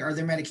not only are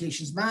their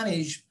medications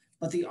managed,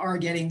 but they are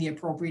getting the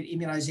appropriate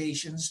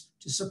immunizations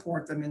to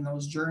support them in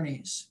those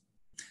journeys.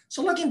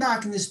 So looking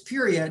back in this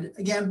period,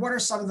 again, what are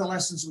some of the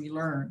lessons we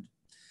learned?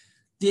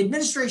 The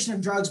administration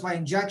of drugs by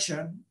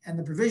injection and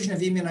the provision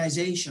of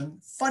immunization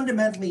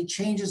fundamentally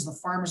changes the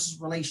pharmacist's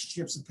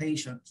relationships with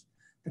patients.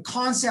 The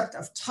concept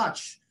of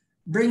touch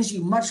brings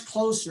you much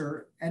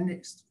closer and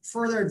it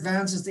further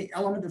advances the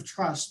element of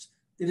trust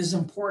that is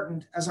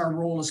important as our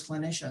role as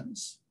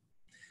clinicians.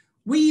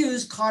 We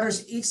used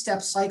Cotter's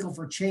 8-step cycle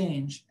for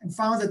change and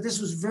found that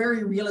this was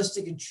very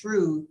realistic and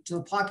true to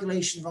the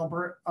population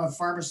of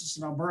pharmacists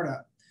in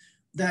Alberta.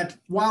 That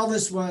while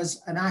this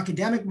was an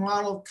academic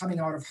model coming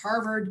out of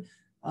Harvard,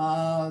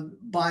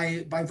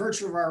 by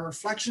virtue of our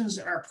reflections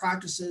and our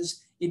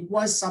practices, it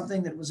was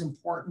something that was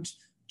important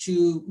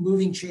to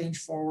moving change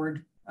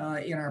forward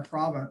in our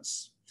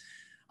province.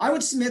 I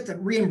would submit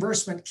that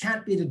reimbursement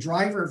can't be the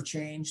driver of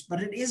change,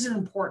 but it is an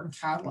important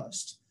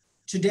catalyst.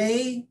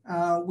 Today,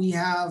 we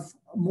have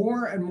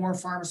more and more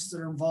pharmacists that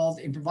are involved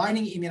in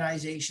providing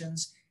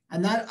immunizations,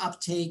 and that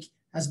uptake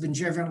has been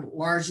driven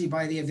largely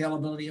by the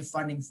availability of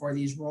funding for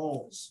these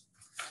roles.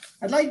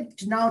 I'd like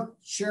to now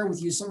share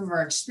with you some of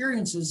our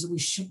experiences that we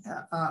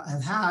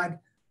have had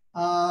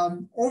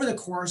over the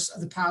course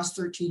of the past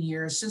 13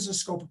 years since the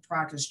scope of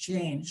practice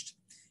changed.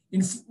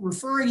 In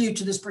referring you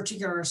to this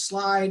particular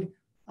slide,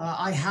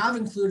 I have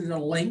included a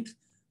link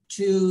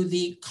to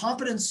the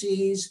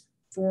competencies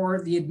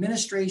for the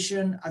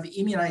administration of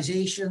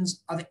immunizations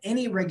of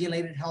any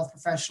regulated health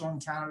professional in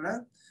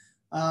Canada.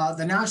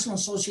 The National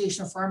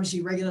Association of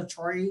Pharmacy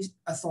Regulatory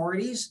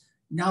Authorities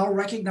now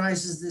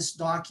recognizes this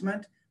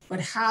document, but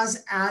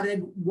has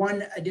added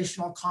one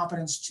additional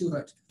competence to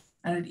it.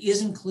 And it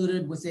is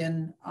included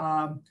within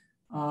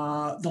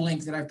the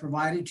link that I've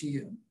provided to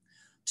you.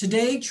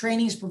 Today,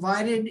 training is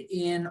provided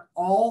in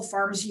all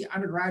pharmacy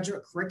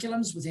undergraduate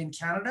curriculums within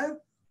Canada,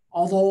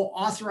 although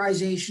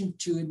authorization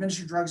to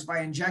administer drugs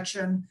by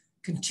injection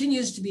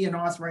continues to be an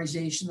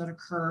authorization that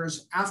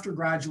occurs after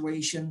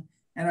graduation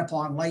and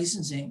upon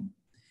licensing.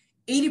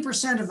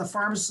 80% of the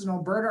pharmacists in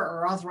Alberta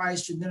are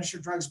authorized to administer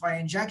drugs by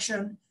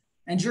injection.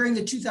 And during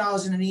the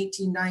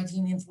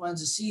 2018-19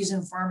 influenza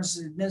season,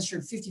 pharmacists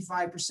administered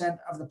 55%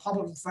 of the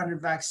publicly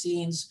funded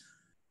vaccines.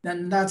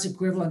 Then that's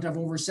equivalent of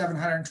over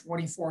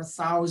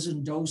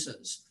 724,000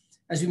 doses.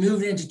 As we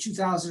move into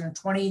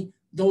 2020,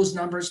 those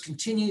numbers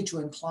continue to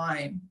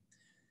incline.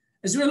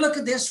 As we look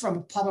at this from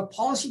a public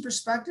policy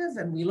perspective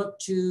and we look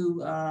to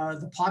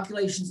the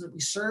populations that we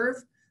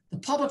serve, the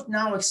public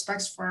now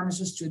expects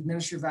pharmacists to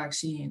administer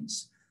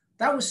vaccines.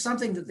 That was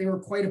something that they were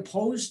quite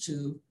opposed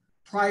to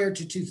prior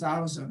to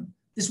 2000.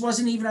 This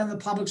wasn't even on the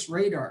public's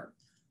radar.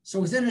 So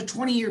within a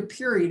 20-year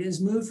period, it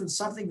has moved from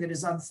something that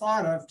is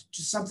unthought of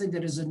to something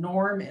that is a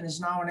norm and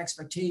is now an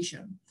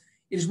expectation.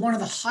 It is one of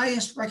the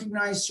highest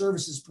recognized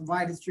services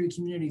provided through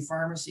community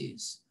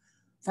pharmacies.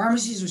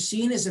 Pharmacies are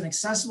seen as an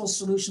accessible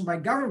solution by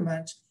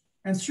government,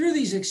 and through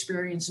these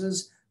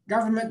experiences,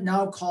 government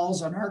now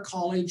calls on our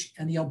college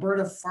and the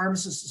Alberta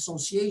Pharmacists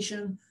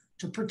Association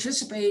to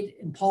participate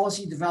in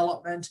policy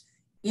development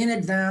in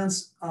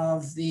advance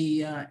of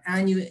the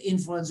annual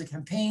influenza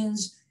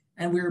campaigns,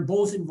 and we are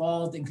both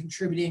involved in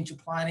contributing to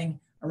planning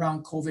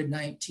around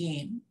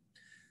COVID-19.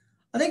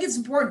 I think it's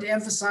important to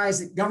emphasize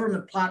that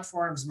government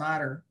platforms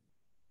matter.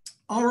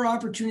 Our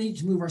opportunity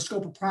to move our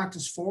scope of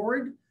practice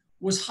forward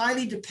was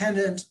highly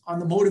dependent on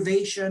the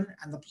motivation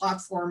and the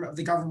platform of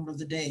the government of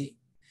the day.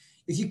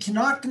 If you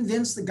cannot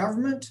convince the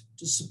government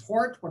to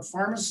support what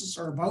pharmacists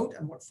are about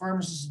and what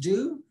pharmacists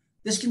do,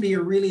 this can be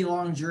a really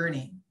long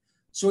journey.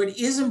 So it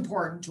is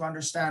important to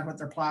understand what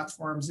their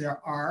platforms there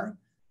are,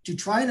 to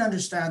try and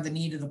understand the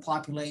need of the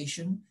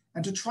population,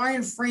 and to try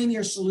and frame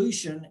your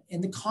solution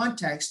in the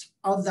context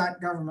of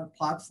that government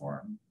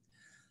platform.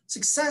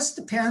 Success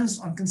depends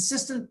on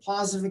consistent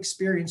positive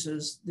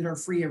experiences that are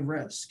free of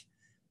risk.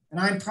 And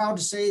I'm proud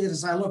to say that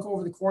as I look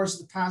over the course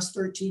of the past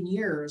 13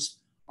 years,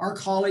 our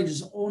college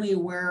is only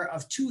aware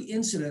of 2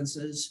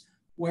 incidences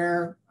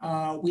where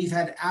we've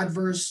had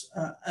adverse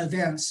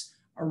events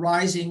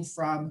arising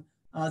from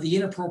the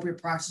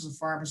inappropriate practice of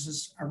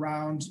pharmacists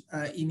around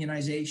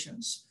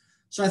immunizations.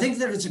 So I think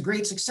that it's a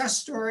great success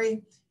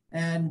story.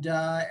 And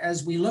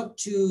as we look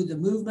to the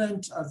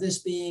movement of this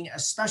being a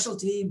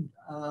specialty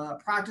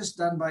practice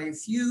done by a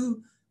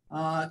few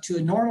to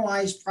a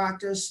normalized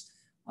practice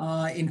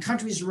in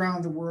countries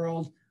around the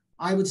world,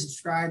 I would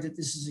subscribe that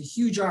this is a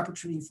huge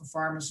opportunity for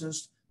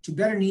pharmacists to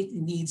better meet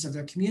the needs of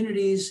their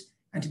communities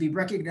and to be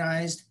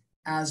recognized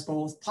as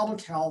both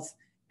public health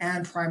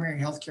and primary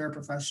healthcare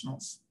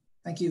professionals.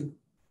 Thank you.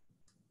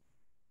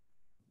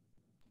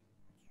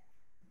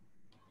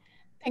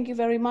 Thank you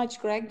very much,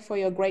 Greg, for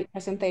your great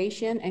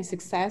presentation and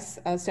success,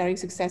 sharing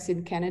success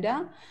in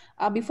Canada.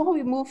 Before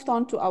we move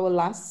on to our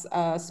last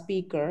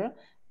speaker,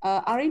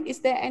 Arin, is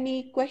there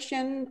any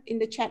question in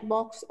the chat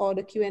box or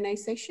the Q&A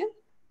session?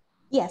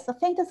 Yes, I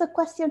think there's a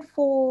question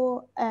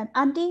for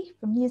Andy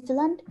from New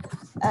Zealand.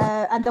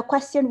 And the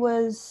question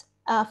was,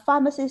 are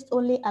pharmacists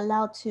only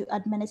allowed to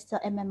administer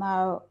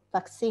MMR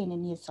vaccine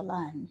in New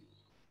Zealand?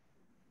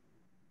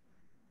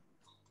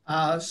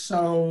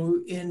 So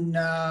in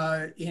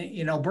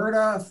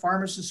Alberta,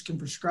 pharmacists can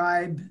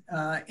prescribe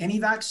any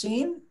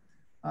vaccine.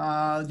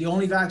 The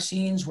only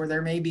vaccines where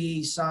there may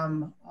be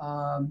some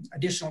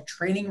additional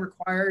training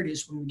required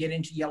is when we get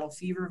into yellow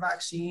fever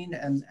vaccine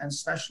and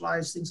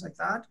specialized things like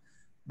that.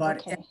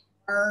 But okay.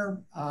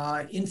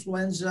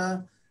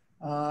 Influenza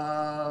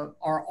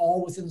are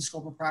all within the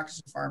scope of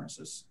practice of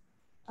pharmacists.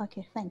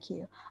 Okay, thank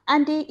you.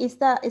 Andy, is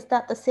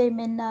that the same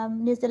in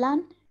New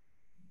Zealand?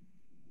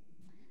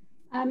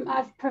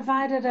 I've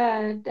provided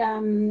a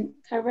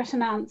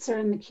written answer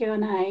in the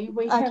Q&A.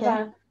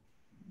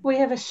 We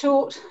have a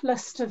short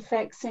list of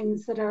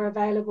vaccines that are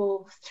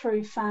available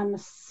through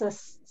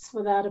pharmacists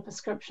without a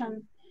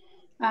prescription.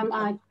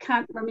 I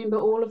can't remember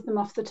all of them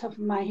off the top of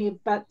my head,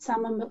 but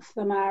some of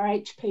them are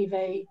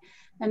HPV,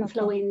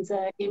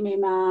 influenza,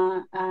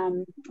 MMR,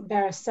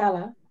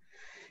 varicella.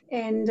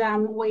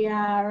 And we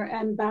are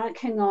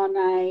embarking on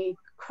a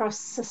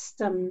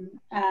cross-system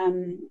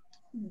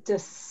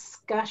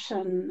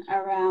discussion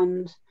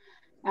around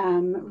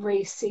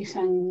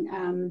resetting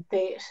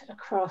that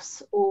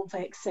across all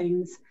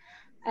vaccines,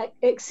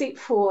 except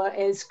for,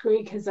 as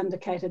Greg has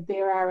indicated,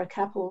 there are a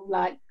couple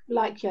like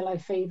yellow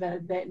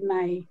fever that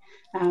may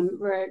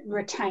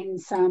retain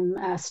some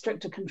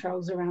stricter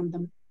controls around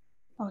them.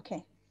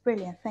 Okay,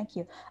 brilliant, thank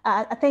you.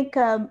 I think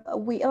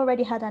we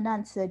already had an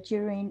answer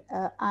during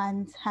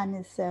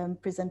Hannah's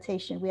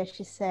presentation where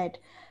she said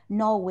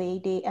Norway,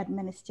 they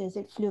administers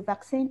a flu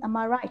vaccine. Am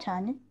I right,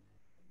 Hannah?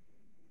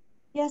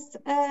 Yes,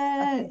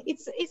 okay.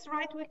 It's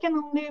right. We can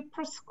only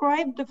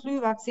prescribe the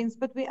flu vaccines,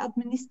 but we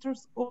administer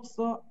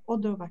also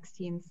other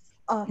vaccines.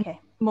 Okay.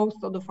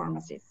 Most of the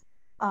pharmacies.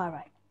 All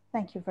right.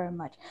 Thank you very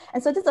much.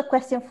 And so this is a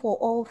question for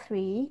all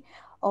three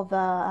of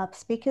the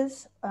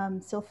speakers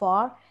so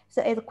far.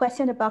 So it's a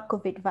question about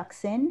COVID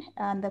vaccine.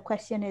 And the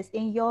question is,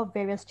 in your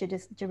various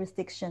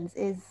jurisdictions,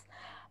 is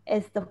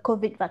the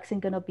COVID vaccine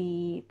going to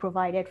be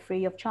provided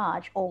free of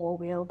charge, or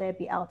will there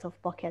be out of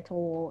pocket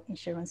or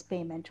insurance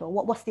payment, or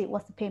what's the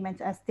payment?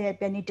 Has there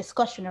been any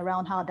discussion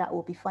around how that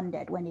will be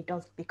funded when it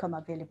does become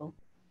available?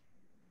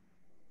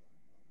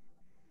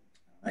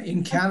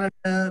 In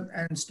Canada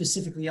and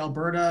specifically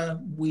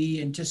Alberta,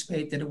 we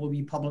anticipate that it will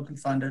be publicly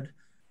funded.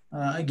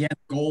 Again,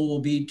 the goal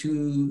will be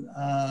to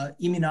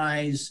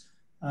immunize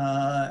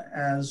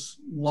as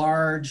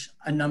large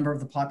a number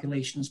of the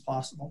population as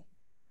possible.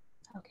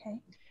 Okay.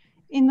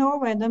 In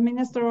Norway, the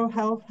Minister of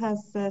Health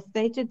has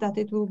stated that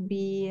it will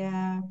be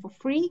for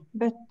free,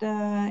 but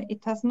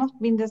it has not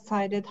been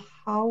decided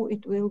how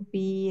it will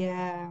be,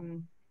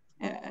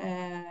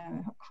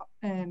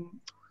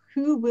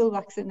 who will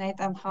vaccinate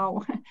and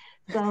how.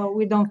 So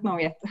we don't know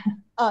yet.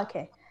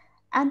 Okay.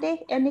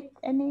 Andy, any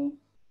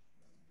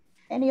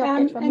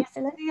update from New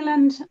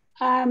Zealand?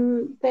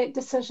 That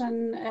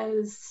decision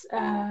is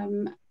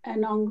an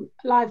on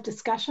live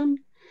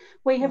discussion.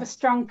 We have a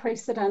strong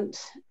precedent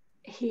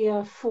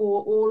here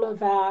for all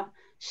of our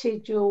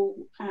schedule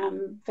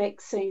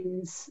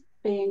vaccines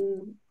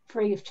being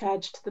free of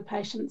charge to the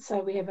patient.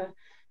 So we have a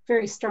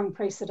very strong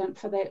precedent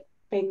for that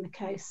being the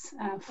case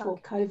for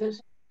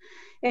COVID.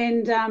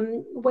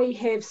 And we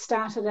have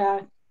started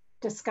our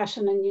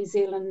discussion in New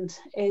Zealand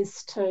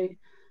as to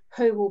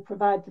who will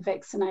provide the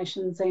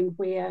vaccinations, and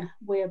we're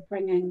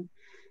bringing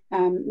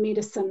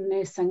medicine,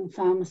 nursing,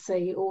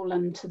 pharmacy all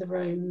into the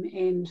room,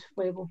 and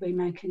we will be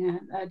making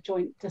a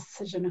joint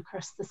decision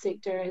across the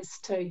sector as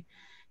to,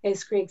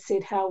 as Greg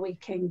said, how we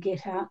can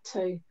get out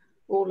to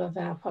all of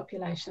our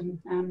population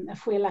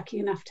if we're lucky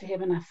enough to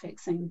have enough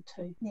vaccine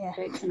to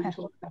vaccinate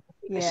all of our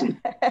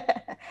population.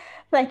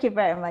 Thank you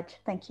very much.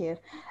 Thank you.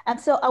 And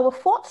so our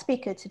fourth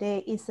speaker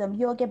today is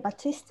Jorge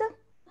Batista.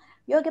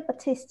 Jorge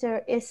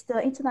Batista is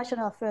the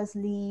International Affairs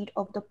Lead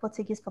of the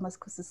Portuguese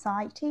Pharmaceutical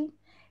Society.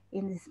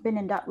 He's been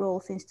in that role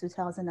since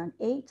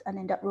 2008, and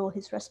in that role,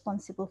 he's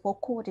responsible for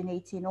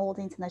coordinating all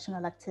the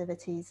international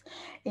activities,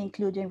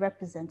 including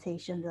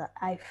representation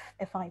at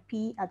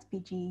FIP, at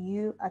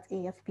PGU, at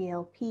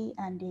AFPLP,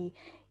 and the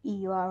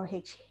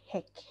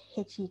EURHCA,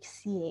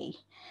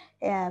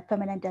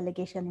 permanent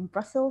delegation in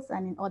Brussels,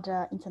 and in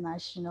other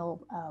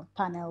international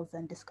panels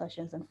and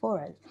discussions and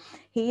forums.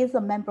 He is a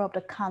member of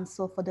the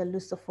Council for the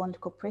Lusophone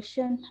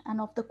Cooperation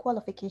and of the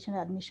Qualification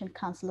and Admission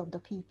Council of the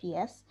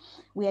PPS,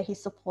 where he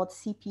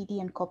supports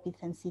CPD and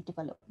competency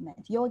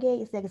development. Jorge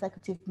is the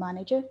executive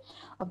manager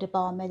of the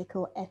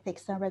Biomedical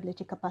Ethics and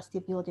Regulatory Capacity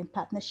Building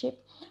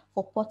Partnership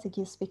for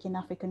Portuguese-speaking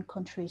African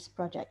countries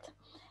project.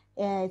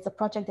 It's a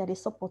project that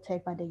is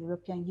supported by the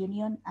European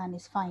Union and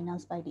is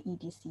financed by the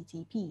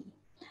EDCTP.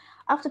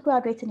 After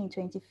graduating in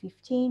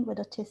 2015 with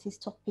a thesis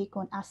topic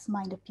on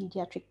asthma in the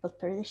pediatric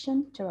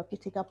population,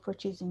 therapeutic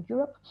approaches in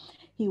Europe,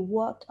 he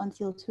worked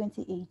until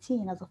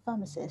 2018 as a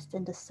pharmacist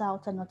in the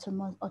Southern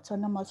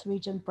Autonomous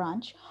Region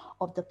branch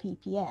of the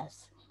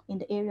PPS in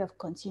the area of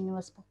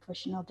continuous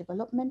professional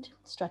development,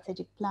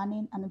 strategic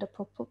planning, and the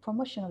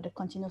promotion of the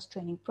continuous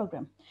training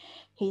program.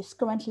 He is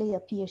currently a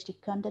PhD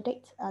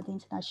candidate at the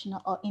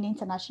in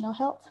international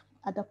health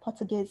at the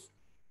Portuguese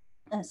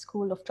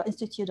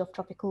Institute of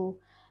Tropical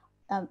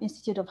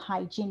Institute of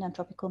Hygiene and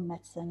Tropical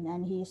Medicine,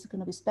 and he's going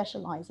to be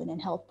specializing in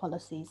health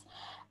policies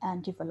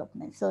and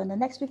development. So in the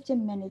next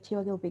 15 minutes,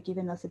 Jorge will be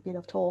giving us a bit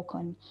of talk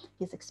on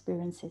his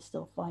experiences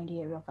so far in the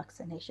area of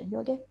vaccination.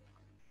 Jorge?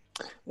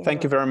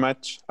 Thank you very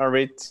much,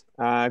 Arit.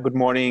 Good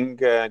morning,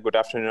 good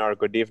afternoon, or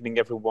good evening,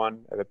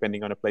 everyone,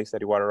 depending on the place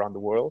that you are around the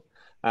world.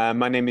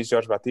 My name is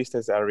Jorge Batista,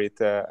 as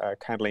Arit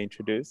kindly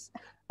introduced.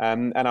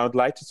 And I would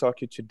like to talk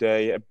to you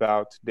today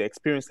about the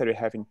experience that we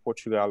have in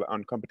Portugal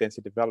on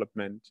competency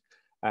development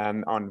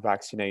and on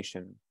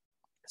vaccination.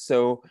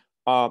 So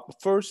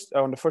first,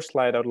 on the first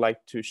slide, I would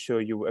like to show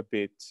you a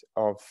bit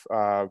of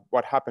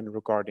what happened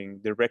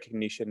regarding the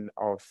recognition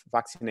of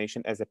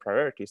vaccination as a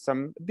priority, a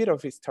bit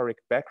of historic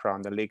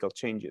background and legal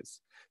changes.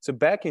 So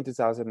back in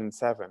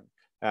 2007,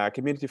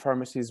 community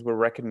pharmacies were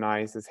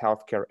recognized as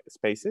healthcare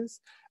spaces,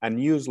 and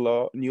new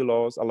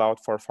laws allowed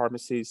for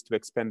pharmacies to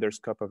expand their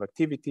scope of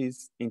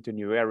activities into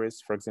new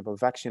areas, for example,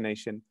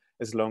 vaccination,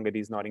 as long as it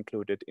is not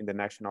included in the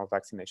National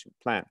Vaccination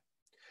Plan.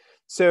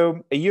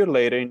 So a year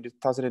later, in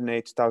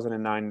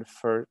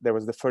 2008-2009, there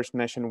was the first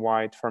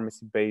nationwide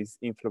pharmacy-based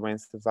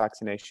influenced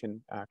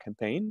vaccination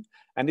campaign,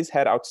 and this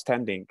had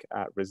outstanding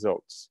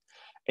results.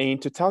 In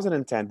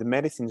 2010, the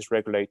medicines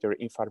regulator,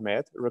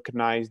 Infarmed,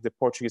 recognized the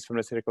Portuguese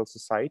Pharmaceutical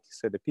Society,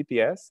 so the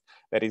PPS,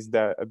 that is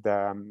the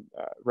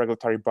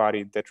regulatory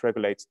body that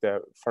regulates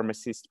the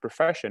pharmacist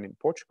profession in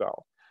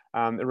Portugal.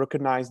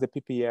 Recognize the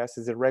PPS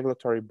as a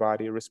regulatory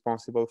body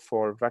responsible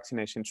for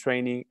vaccination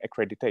training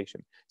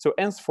accreditation. So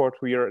henceforth,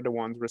 we are the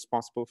ones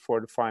responsible for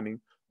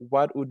defining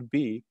what would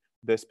be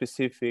the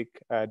specific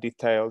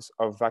details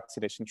of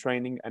vaccination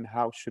training and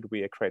how should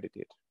we accredit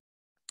it.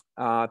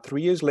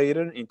 3 years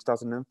later, in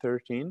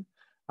 2013,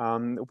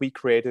 we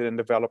created and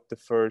developed the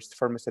first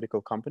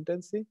pharmaceutical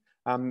competency.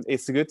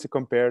 It's good to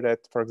compare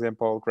that, for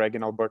example, Greg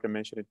and Alberta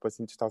mentioned it was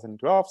in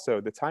 2012, so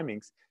the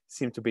timings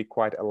seem to be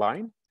quite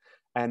aligned.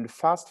 And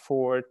fast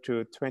forward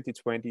to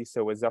 2020,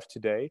 so as of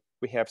today,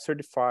 we have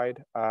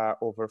certified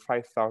over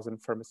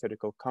 5,000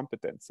 pharmaceutical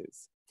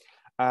competencies.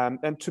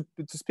 And to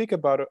speak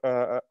about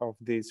of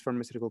this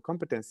pharmaceutical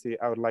competency,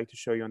 I would like to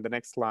show you on the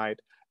next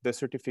slide the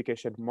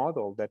certification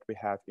model that we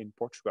have in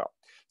Portugal.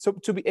 So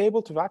to be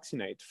able to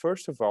vaccinate,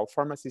 first of all,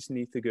 pharmacists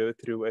need to go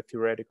through a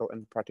theoretical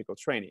and practical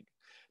training.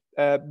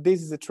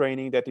 This is a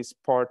training that is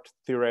part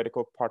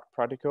theoretical, part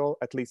practical.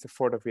 At least a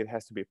fourth of it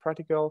has to be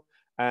practical.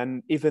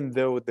 And even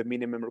though the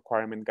minimum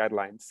requirement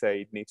guidelines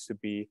say it needs to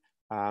be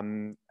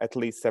at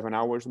least 7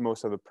 hours,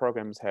 most of the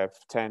programs have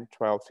 10,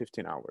 12,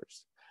 15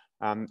 hours.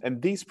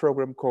 And this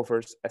program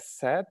covers a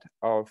set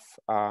of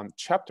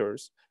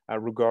chapters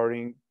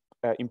regarding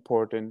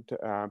important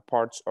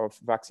parts of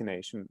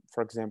vaccination.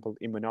 For example,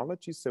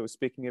 immunology. So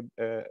speaking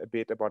a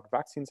bit about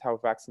vaccines, how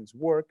vaccines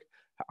work,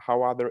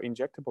 how other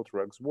injectable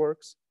drugs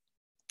works.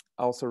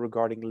 Also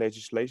regarding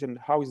legislation,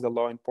 how is the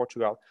law in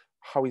Portugal?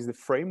 How is the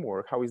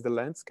framework? How is the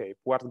landscape?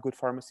 What good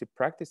pharmacy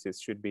practices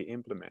should be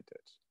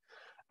implemented?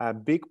 A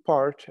big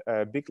part,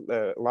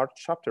 large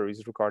chapter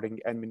is regarding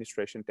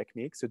administration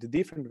techniques. So the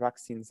different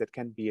vaccines that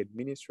can be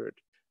administered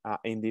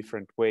in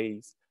different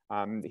ways.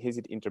 Is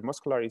it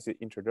intramuscular? Is it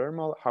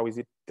intradermal? How is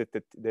it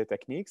the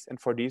techniques? And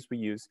for this, we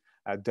use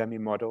dummy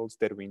models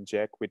that we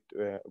inject with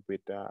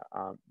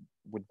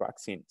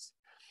vaccines.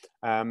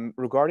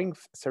 Regarding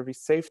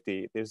service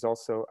safety, there's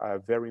also a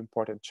very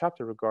important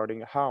chapter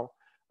regarding how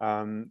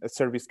a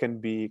service can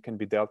be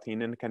dealt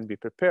in and can be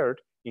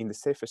prepared in the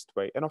safest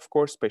way. And of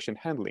course, patient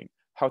handling,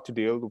 how to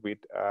deal with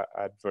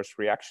adverse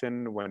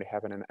reaction when you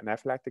have an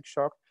anaphylactic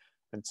shock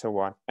and so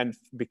on. And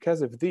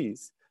because of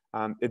this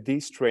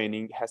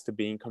training has to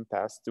be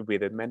encompassed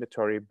with a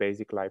mandatory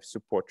basic life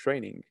support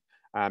training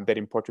that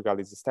in Portugal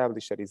is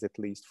established, that is at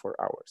least 4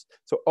 hours.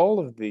 So all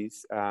of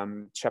these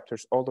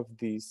chapters, all of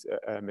these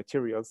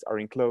materials are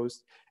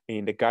enclosed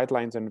in the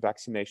guidelines on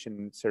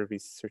vaccination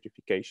service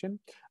certification.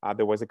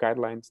 There was a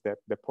guidelines that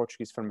the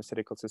Portuguese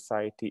Pharmaceutical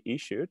Society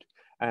issued,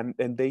 and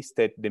they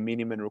state the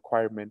minimum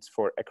requirements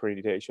for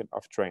accreditation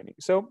of training.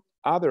 So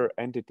other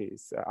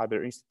entities,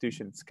 other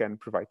institutions can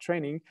provide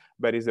training,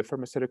 but it's the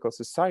Pharmaceutical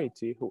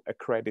Society who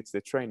accredits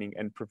the training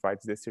and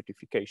provides the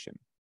certification.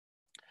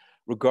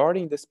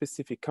 Regarding the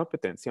specific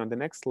competency, on the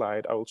next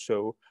slide, I will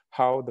show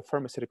how the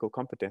pharmaceutical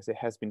competency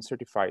has been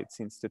certified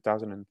since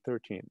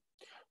 2013.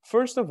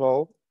 First of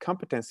all,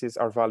 competencies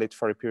are valid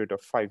for a period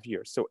of 5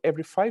 years. So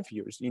every 5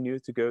 years, you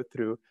need to go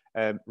through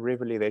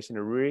revalidation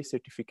or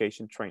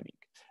recertification training.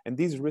 And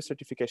this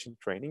recertification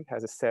training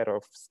has a set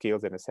of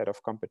skills and a set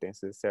of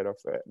competencies, a set of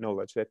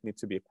knowledge that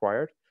needs to be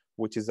acquired,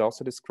 which is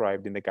also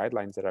described in the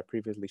guidelines that I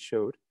previously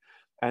showed.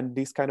 And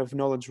this kind of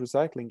knowledge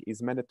recycling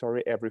is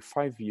mandatory every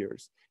 5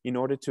 years in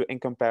order to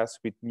encompass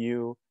with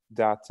new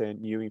data,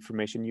 new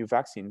information, new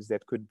vaccines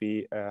that could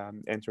be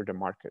enter the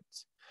market.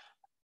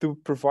 To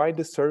provide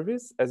the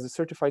service as a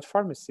certified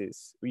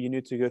pharmacist, you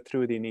need to go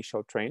through the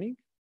initial training.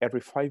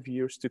 every 5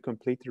 years to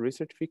complete the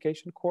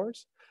recertification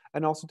course,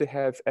 and also to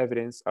have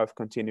evidence of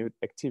continued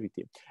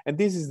activity. And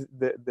this is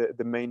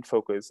the main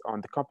focus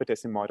on the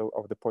competency model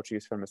of the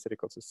Portuguese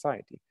Pharmaceutical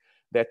Society,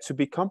 that to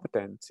be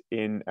competent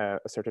in a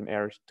certain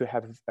area, to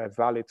have a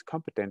valid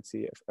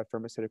competency, a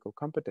pharmaceutical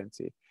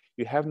competency,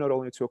 you have not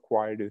only to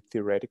acquire the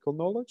theoretical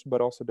knowledge,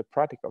 but also the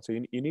practical. So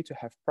you need to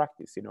have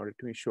practice in order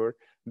to ensure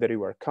that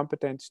you are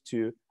competent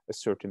to a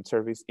certain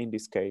service, in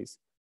this case,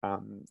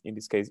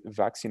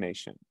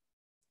 vaccination.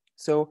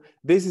 So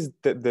this is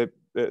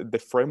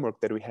the framework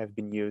that we have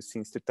been used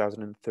since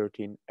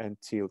 2013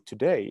 until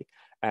today.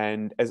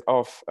 And as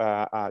of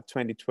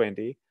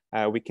 2020,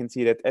 we can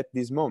see that at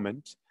this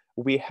moment,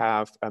 we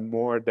have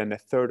more than a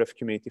third of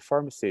community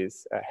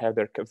pharmacies have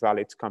their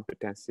valid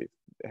competency,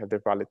 have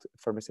their valid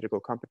pharmaceutical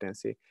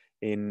competency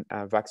in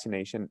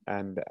vaccination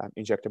and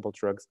injectable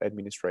drugs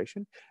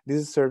administration. This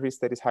is a service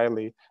that is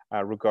highly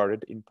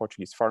regarded in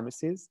Portuguese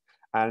pharmacies.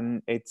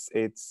 And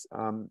it's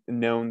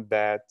known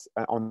that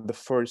on the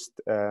first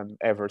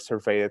ever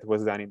survey that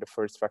was done in the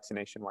first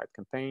vaccination-wide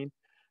campaign,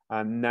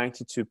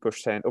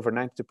 92%, over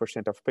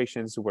 92% of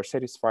patients were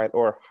satisfied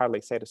or highly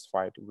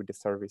satisfied with the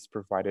service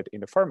provided in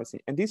the pharmacy.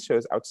 And this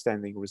shows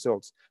outstanding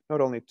results,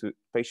 not only to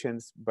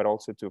patients, but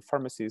also to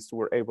pharmacists who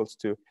were able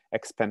to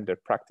expand their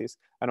practice.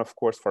 And of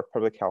course, for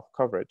public health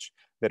coverage,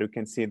 that we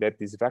can see that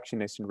these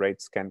vaccination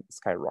rates can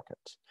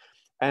skyrocket.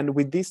 And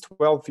with these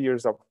 12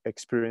 years of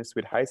experience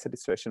with high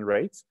satisfaction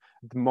rates,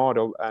 the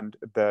model and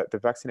the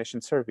vaccination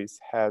service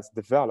has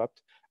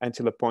developed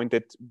until a point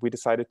that we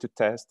decided to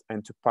test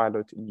and to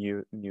pilot a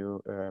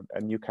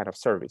new kind of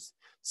service.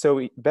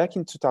 So back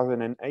in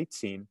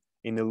 2018,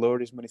 in the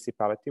Lourdes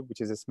municipality,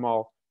 which is a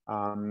small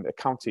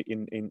county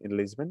in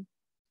Lisbon,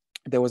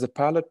 there was a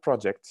pilot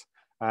project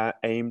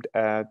aimed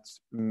at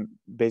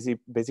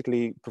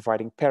basically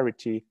providing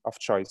parity of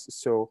choice.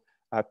 So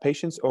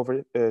patients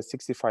over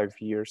 65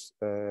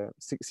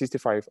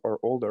 or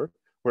older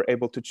were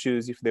able to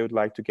choose if they would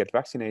like to get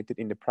vaccinated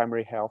in the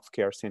primary health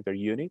care center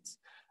units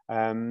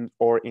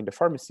or in the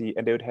pharmacy,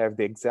 and they would have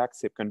the exact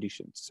same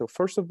conditions. So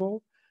first of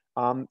all,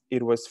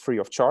 it was free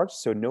of charge,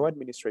 so no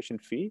administration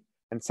fee.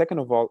 And second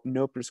of all,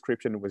 no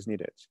prescription was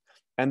needed.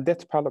 And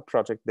that pilot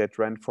project that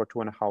ran for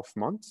 2.5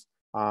 months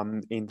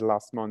in the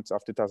last months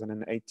of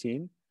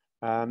 2018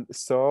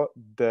 saw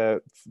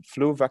the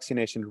flu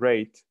vaccination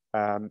rate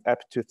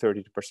up to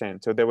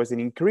 32%. So there was an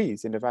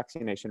increase in the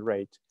vaccination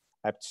rate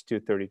up to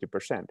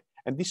 32%.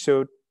 And this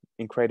showed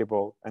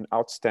incredible and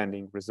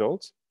outstanding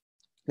results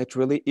that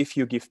really, if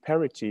you give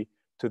parity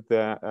to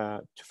the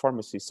to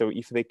pharmacies, so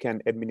if they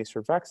can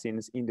administer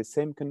vaccines in the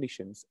same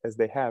conditions as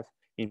they have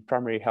in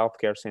primary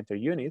healthcare center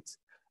units,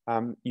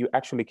 you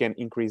actually can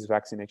increase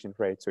vaccination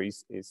rate. So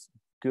it's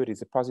good,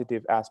 it's a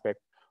positive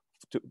aspect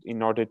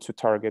in order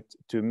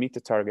to meet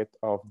the target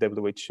of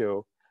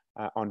WHO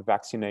on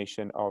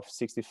vaccination of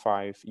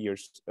 65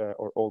 years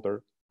or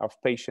older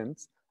of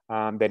patients.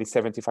 That is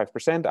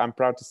 75%. I'm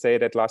proud to say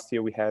that last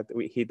year we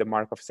hit the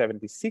mark of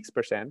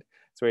 76%.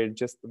 So we're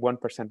just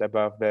 1%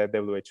 above the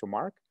WHO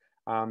mark,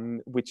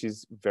 which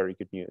is very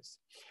good news.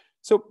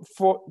 So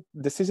for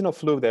the seasonal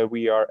flu that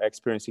we are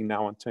experiencing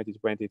now in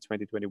 2020,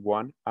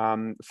 2021,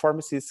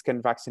 pharmacists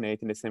can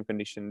vaccinate in the same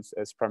conditions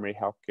as primary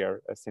healthcare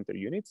center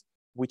units,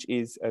 which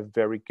is a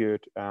very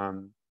good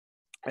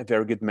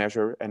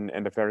measure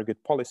and a very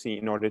good policy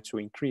in order to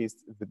increase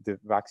the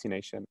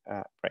vaccination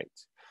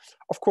rate.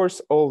 Of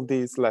course, all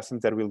these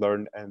lessons that we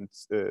learned and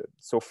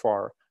so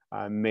far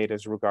made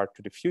us regard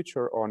to the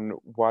future on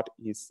what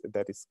is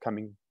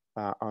coming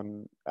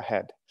on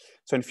ahead.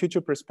 So in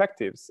future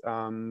perspectives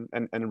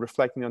and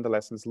reflecting on the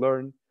lessons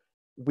learned,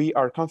 we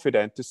are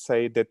confident to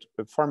say that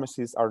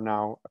pharmacies are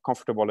now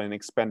comfortable in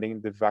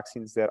expanding the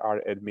vaccines that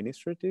are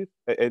administered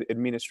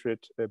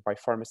by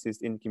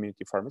pharmacists in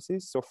community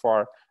pharmacies. So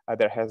far,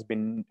 there has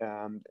been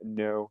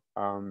no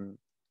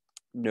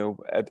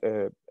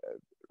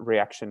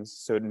reactions,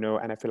 so no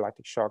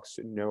anaphylactic shocks,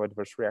 no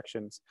adverse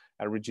reactions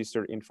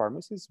registered in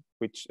pharmacies,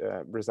 which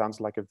resounds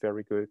like a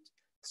very good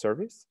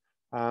service.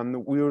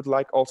 We would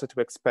like also to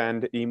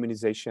expand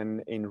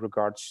immunization in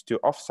regards to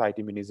off-site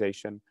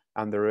immunization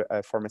under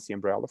a pharmacy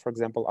umbrella. For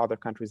example, other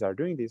countries are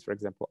doing this. For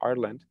example,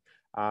 Ireland,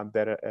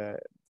 that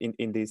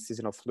in this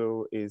seasonal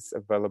flu is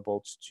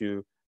available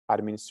to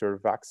administer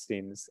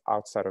vaccines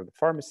outside of the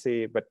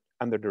pharmacy, but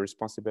under the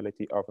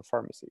responsibility of a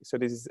pharmacy. So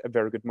this is a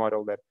very good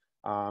model that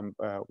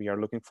we are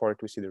looking forward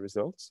to see the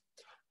results.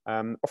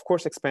 Of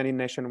course, expanding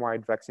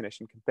nationwide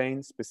vaccination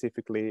campaigns,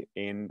 specifically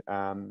in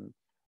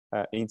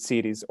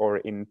cities or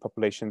in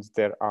populations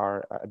that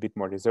are a bit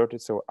more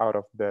deserted, so out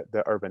of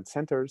the urban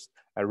centers,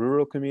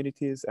 rural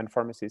communities, and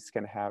pharmacists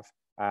can have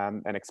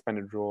an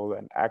expanded role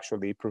and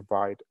actually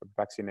provide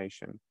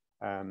vaccination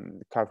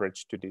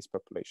coverage to this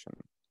population.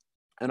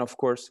 And of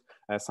course,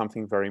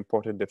 something very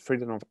important, the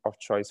freedom of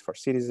choice for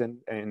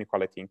citizens and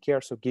equality in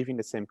care. So giving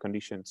the same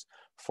conditions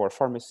for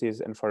pharmacies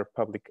and for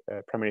public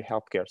primary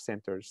healthcare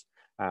centers.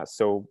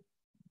 So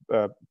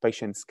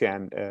patients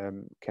can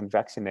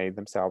vaccinate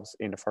themselves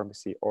in a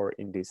pharmacy or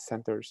in these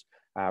centers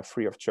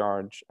free of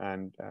charge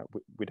and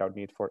without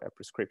need for a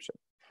prescription.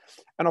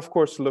 And of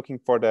course, looking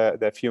for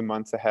the few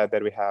months ahead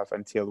that we have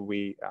until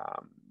we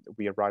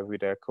arrive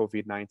with a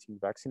COVID-19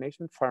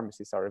 vaccination,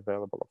 pharmacists are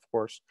available, of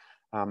course,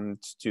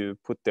 to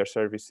put their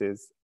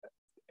services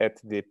at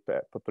the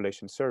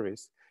population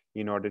service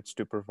in order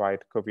to provide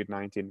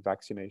COVID-19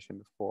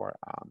 vaccination for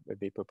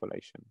the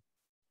population.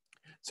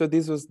 So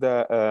this was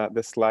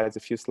the slides, a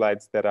few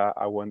slides that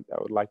I would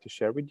like to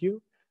share with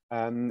you.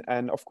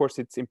 And of course,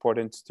 it's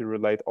important to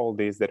relate all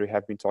these that we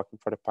have been talking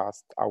for the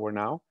past hour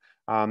now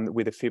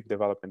with the FIP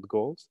Development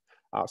Goals.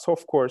 So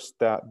of course,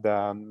 the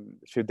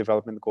FIP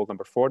Development Goal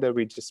number 4 that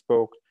we just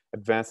spoke,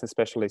 advanced and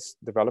specialist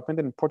development.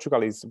 And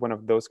Portugal is one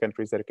of those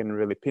countries that can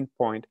really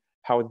pinpoint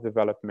how the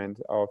development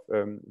of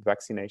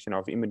vaccination,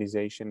 of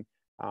immunization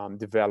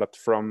developed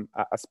from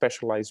a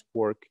specialized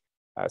work,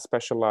 a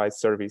specialized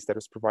service that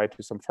was provided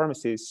to some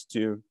pharmacists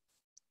to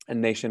a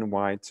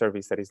nationwide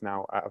service that is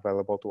now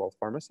available to all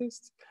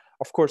pharmacists.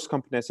 Of course,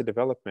 competency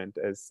development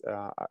is,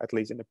 at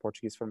least in the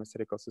Portuguese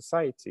Pharmaceutical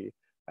Society,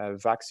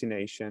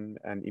 vaccination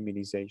and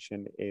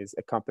immunization is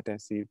a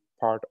competency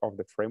part of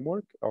the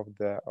framework of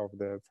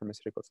the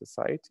Pharmaceutical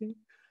Society.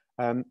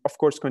 Of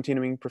course,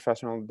 continuing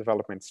professional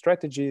development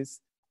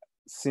strategies,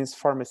 since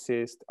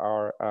pharmacists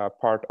are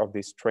part of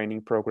these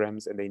training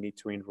programs and they need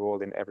to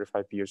enroll in every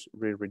 5 years,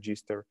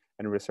 re-register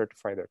and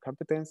recertify their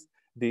competence,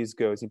 this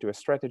goes into a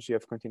strategy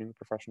of continuing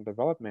professional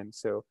development.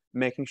 So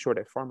making sure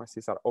that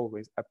pharmacists are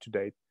always up to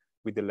date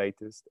with the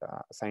latest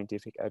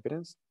scientific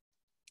evidence.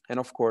 And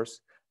of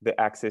course, the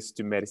access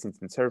to medicines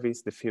and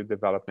service, the FIP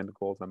Development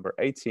Goal number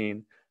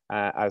 18,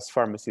 as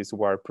pharmacists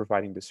who are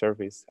providing the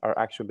service are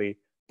actually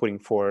putting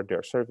forward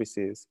their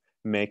services,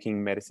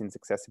 making medicines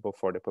accessible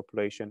for the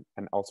population,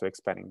 and also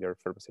expanding their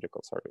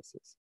pharmaceutical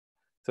services.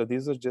 So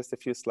these are just a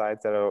few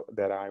slides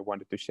that I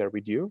wanted to share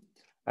with you,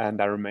 and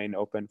I remain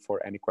open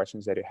for any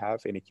questions that you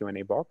have in the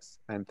Q&A box,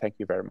 and thank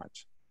you very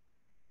much.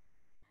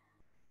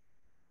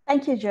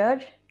 Thank you,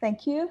 George.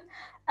 Thank you.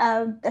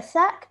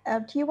 Zach,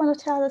 do you want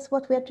to tell us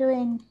what we're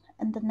doing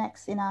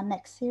in our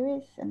next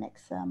series, the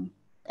next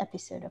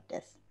episode of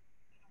this?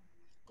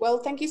 Well,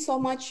 thank you so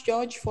much,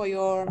 George, for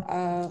your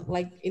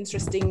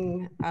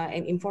interesting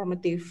and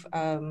informative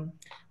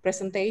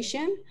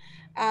presentation.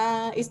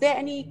 Is there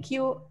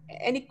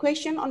any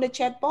question on the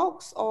chat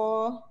box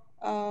or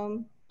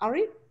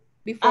Ari?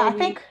 Before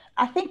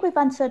I think we've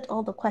answered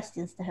all the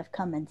questions that have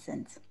come in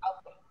since.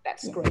 Okay,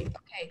 that's great.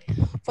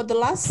 Okay, for the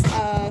last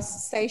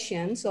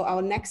session, so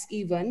our next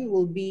event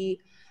will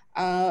be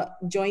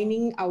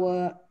joining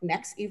our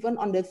next event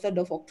on the 3rd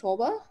of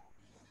October.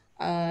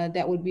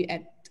 That will be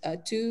at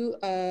 2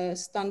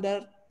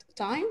 standard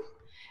time,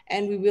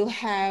 and we will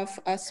have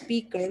a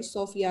speaker,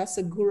 Sofia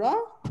Segura.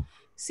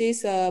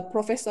 She's a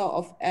professor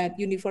at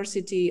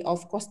University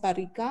of Costa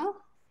Rica,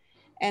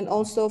 and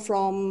also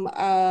from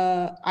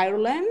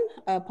Ireland,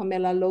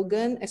 Pamela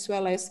Logan, as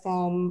well as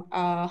from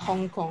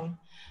Hong Kong.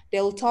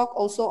 They'll talk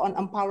also on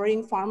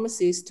empowering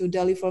pharmacists to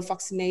deliver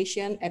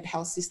vaccination at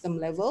health system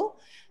level,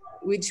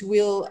 which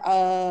will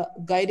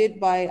guided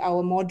by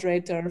our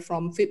moderator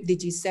from FIP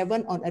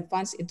DG7 on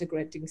advanced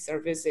integrating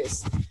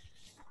services.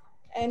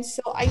 And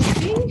so I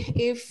think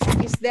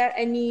is there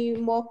any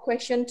more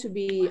question to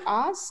be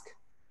asked?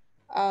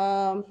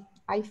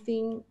 I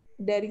think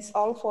that is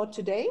all for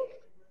today.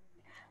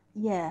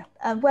 Yeah,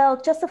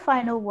 well, just a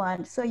final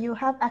one. So you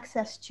have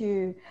access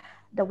to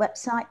the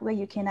website where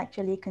you can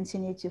actually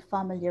continue to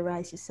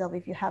familiarize yourself,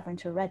 if you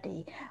haven't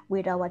already,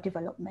 with our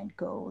development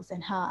goals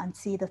and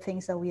see the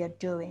things that we are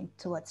doing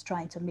towards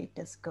trying to meet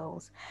these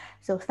goals.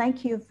 So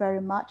thank you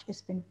very much.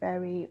 It's been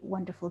very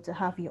wonderful to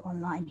have you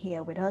online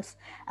here with us.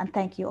 And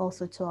thank you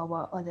also to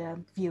our other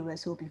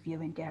viewers who will be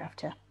viewing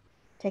thereafter.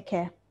 Take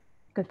care.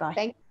 Goodbye.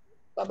 Thank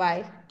you.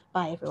 Bye-bye.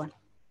 Bye, everyone.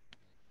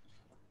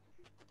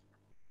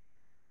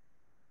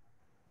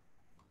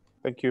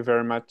 Thank you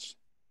very much.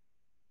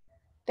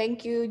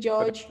 Thank you,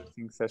 George.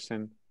 Interesting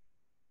session.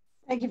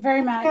 Thank you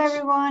very much. Thank you,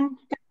 everyone.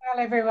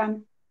 Goodbye,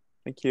 everyone.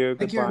 Thank you.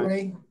 Thank you,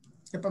 everybody.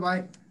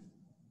 Bye-bye.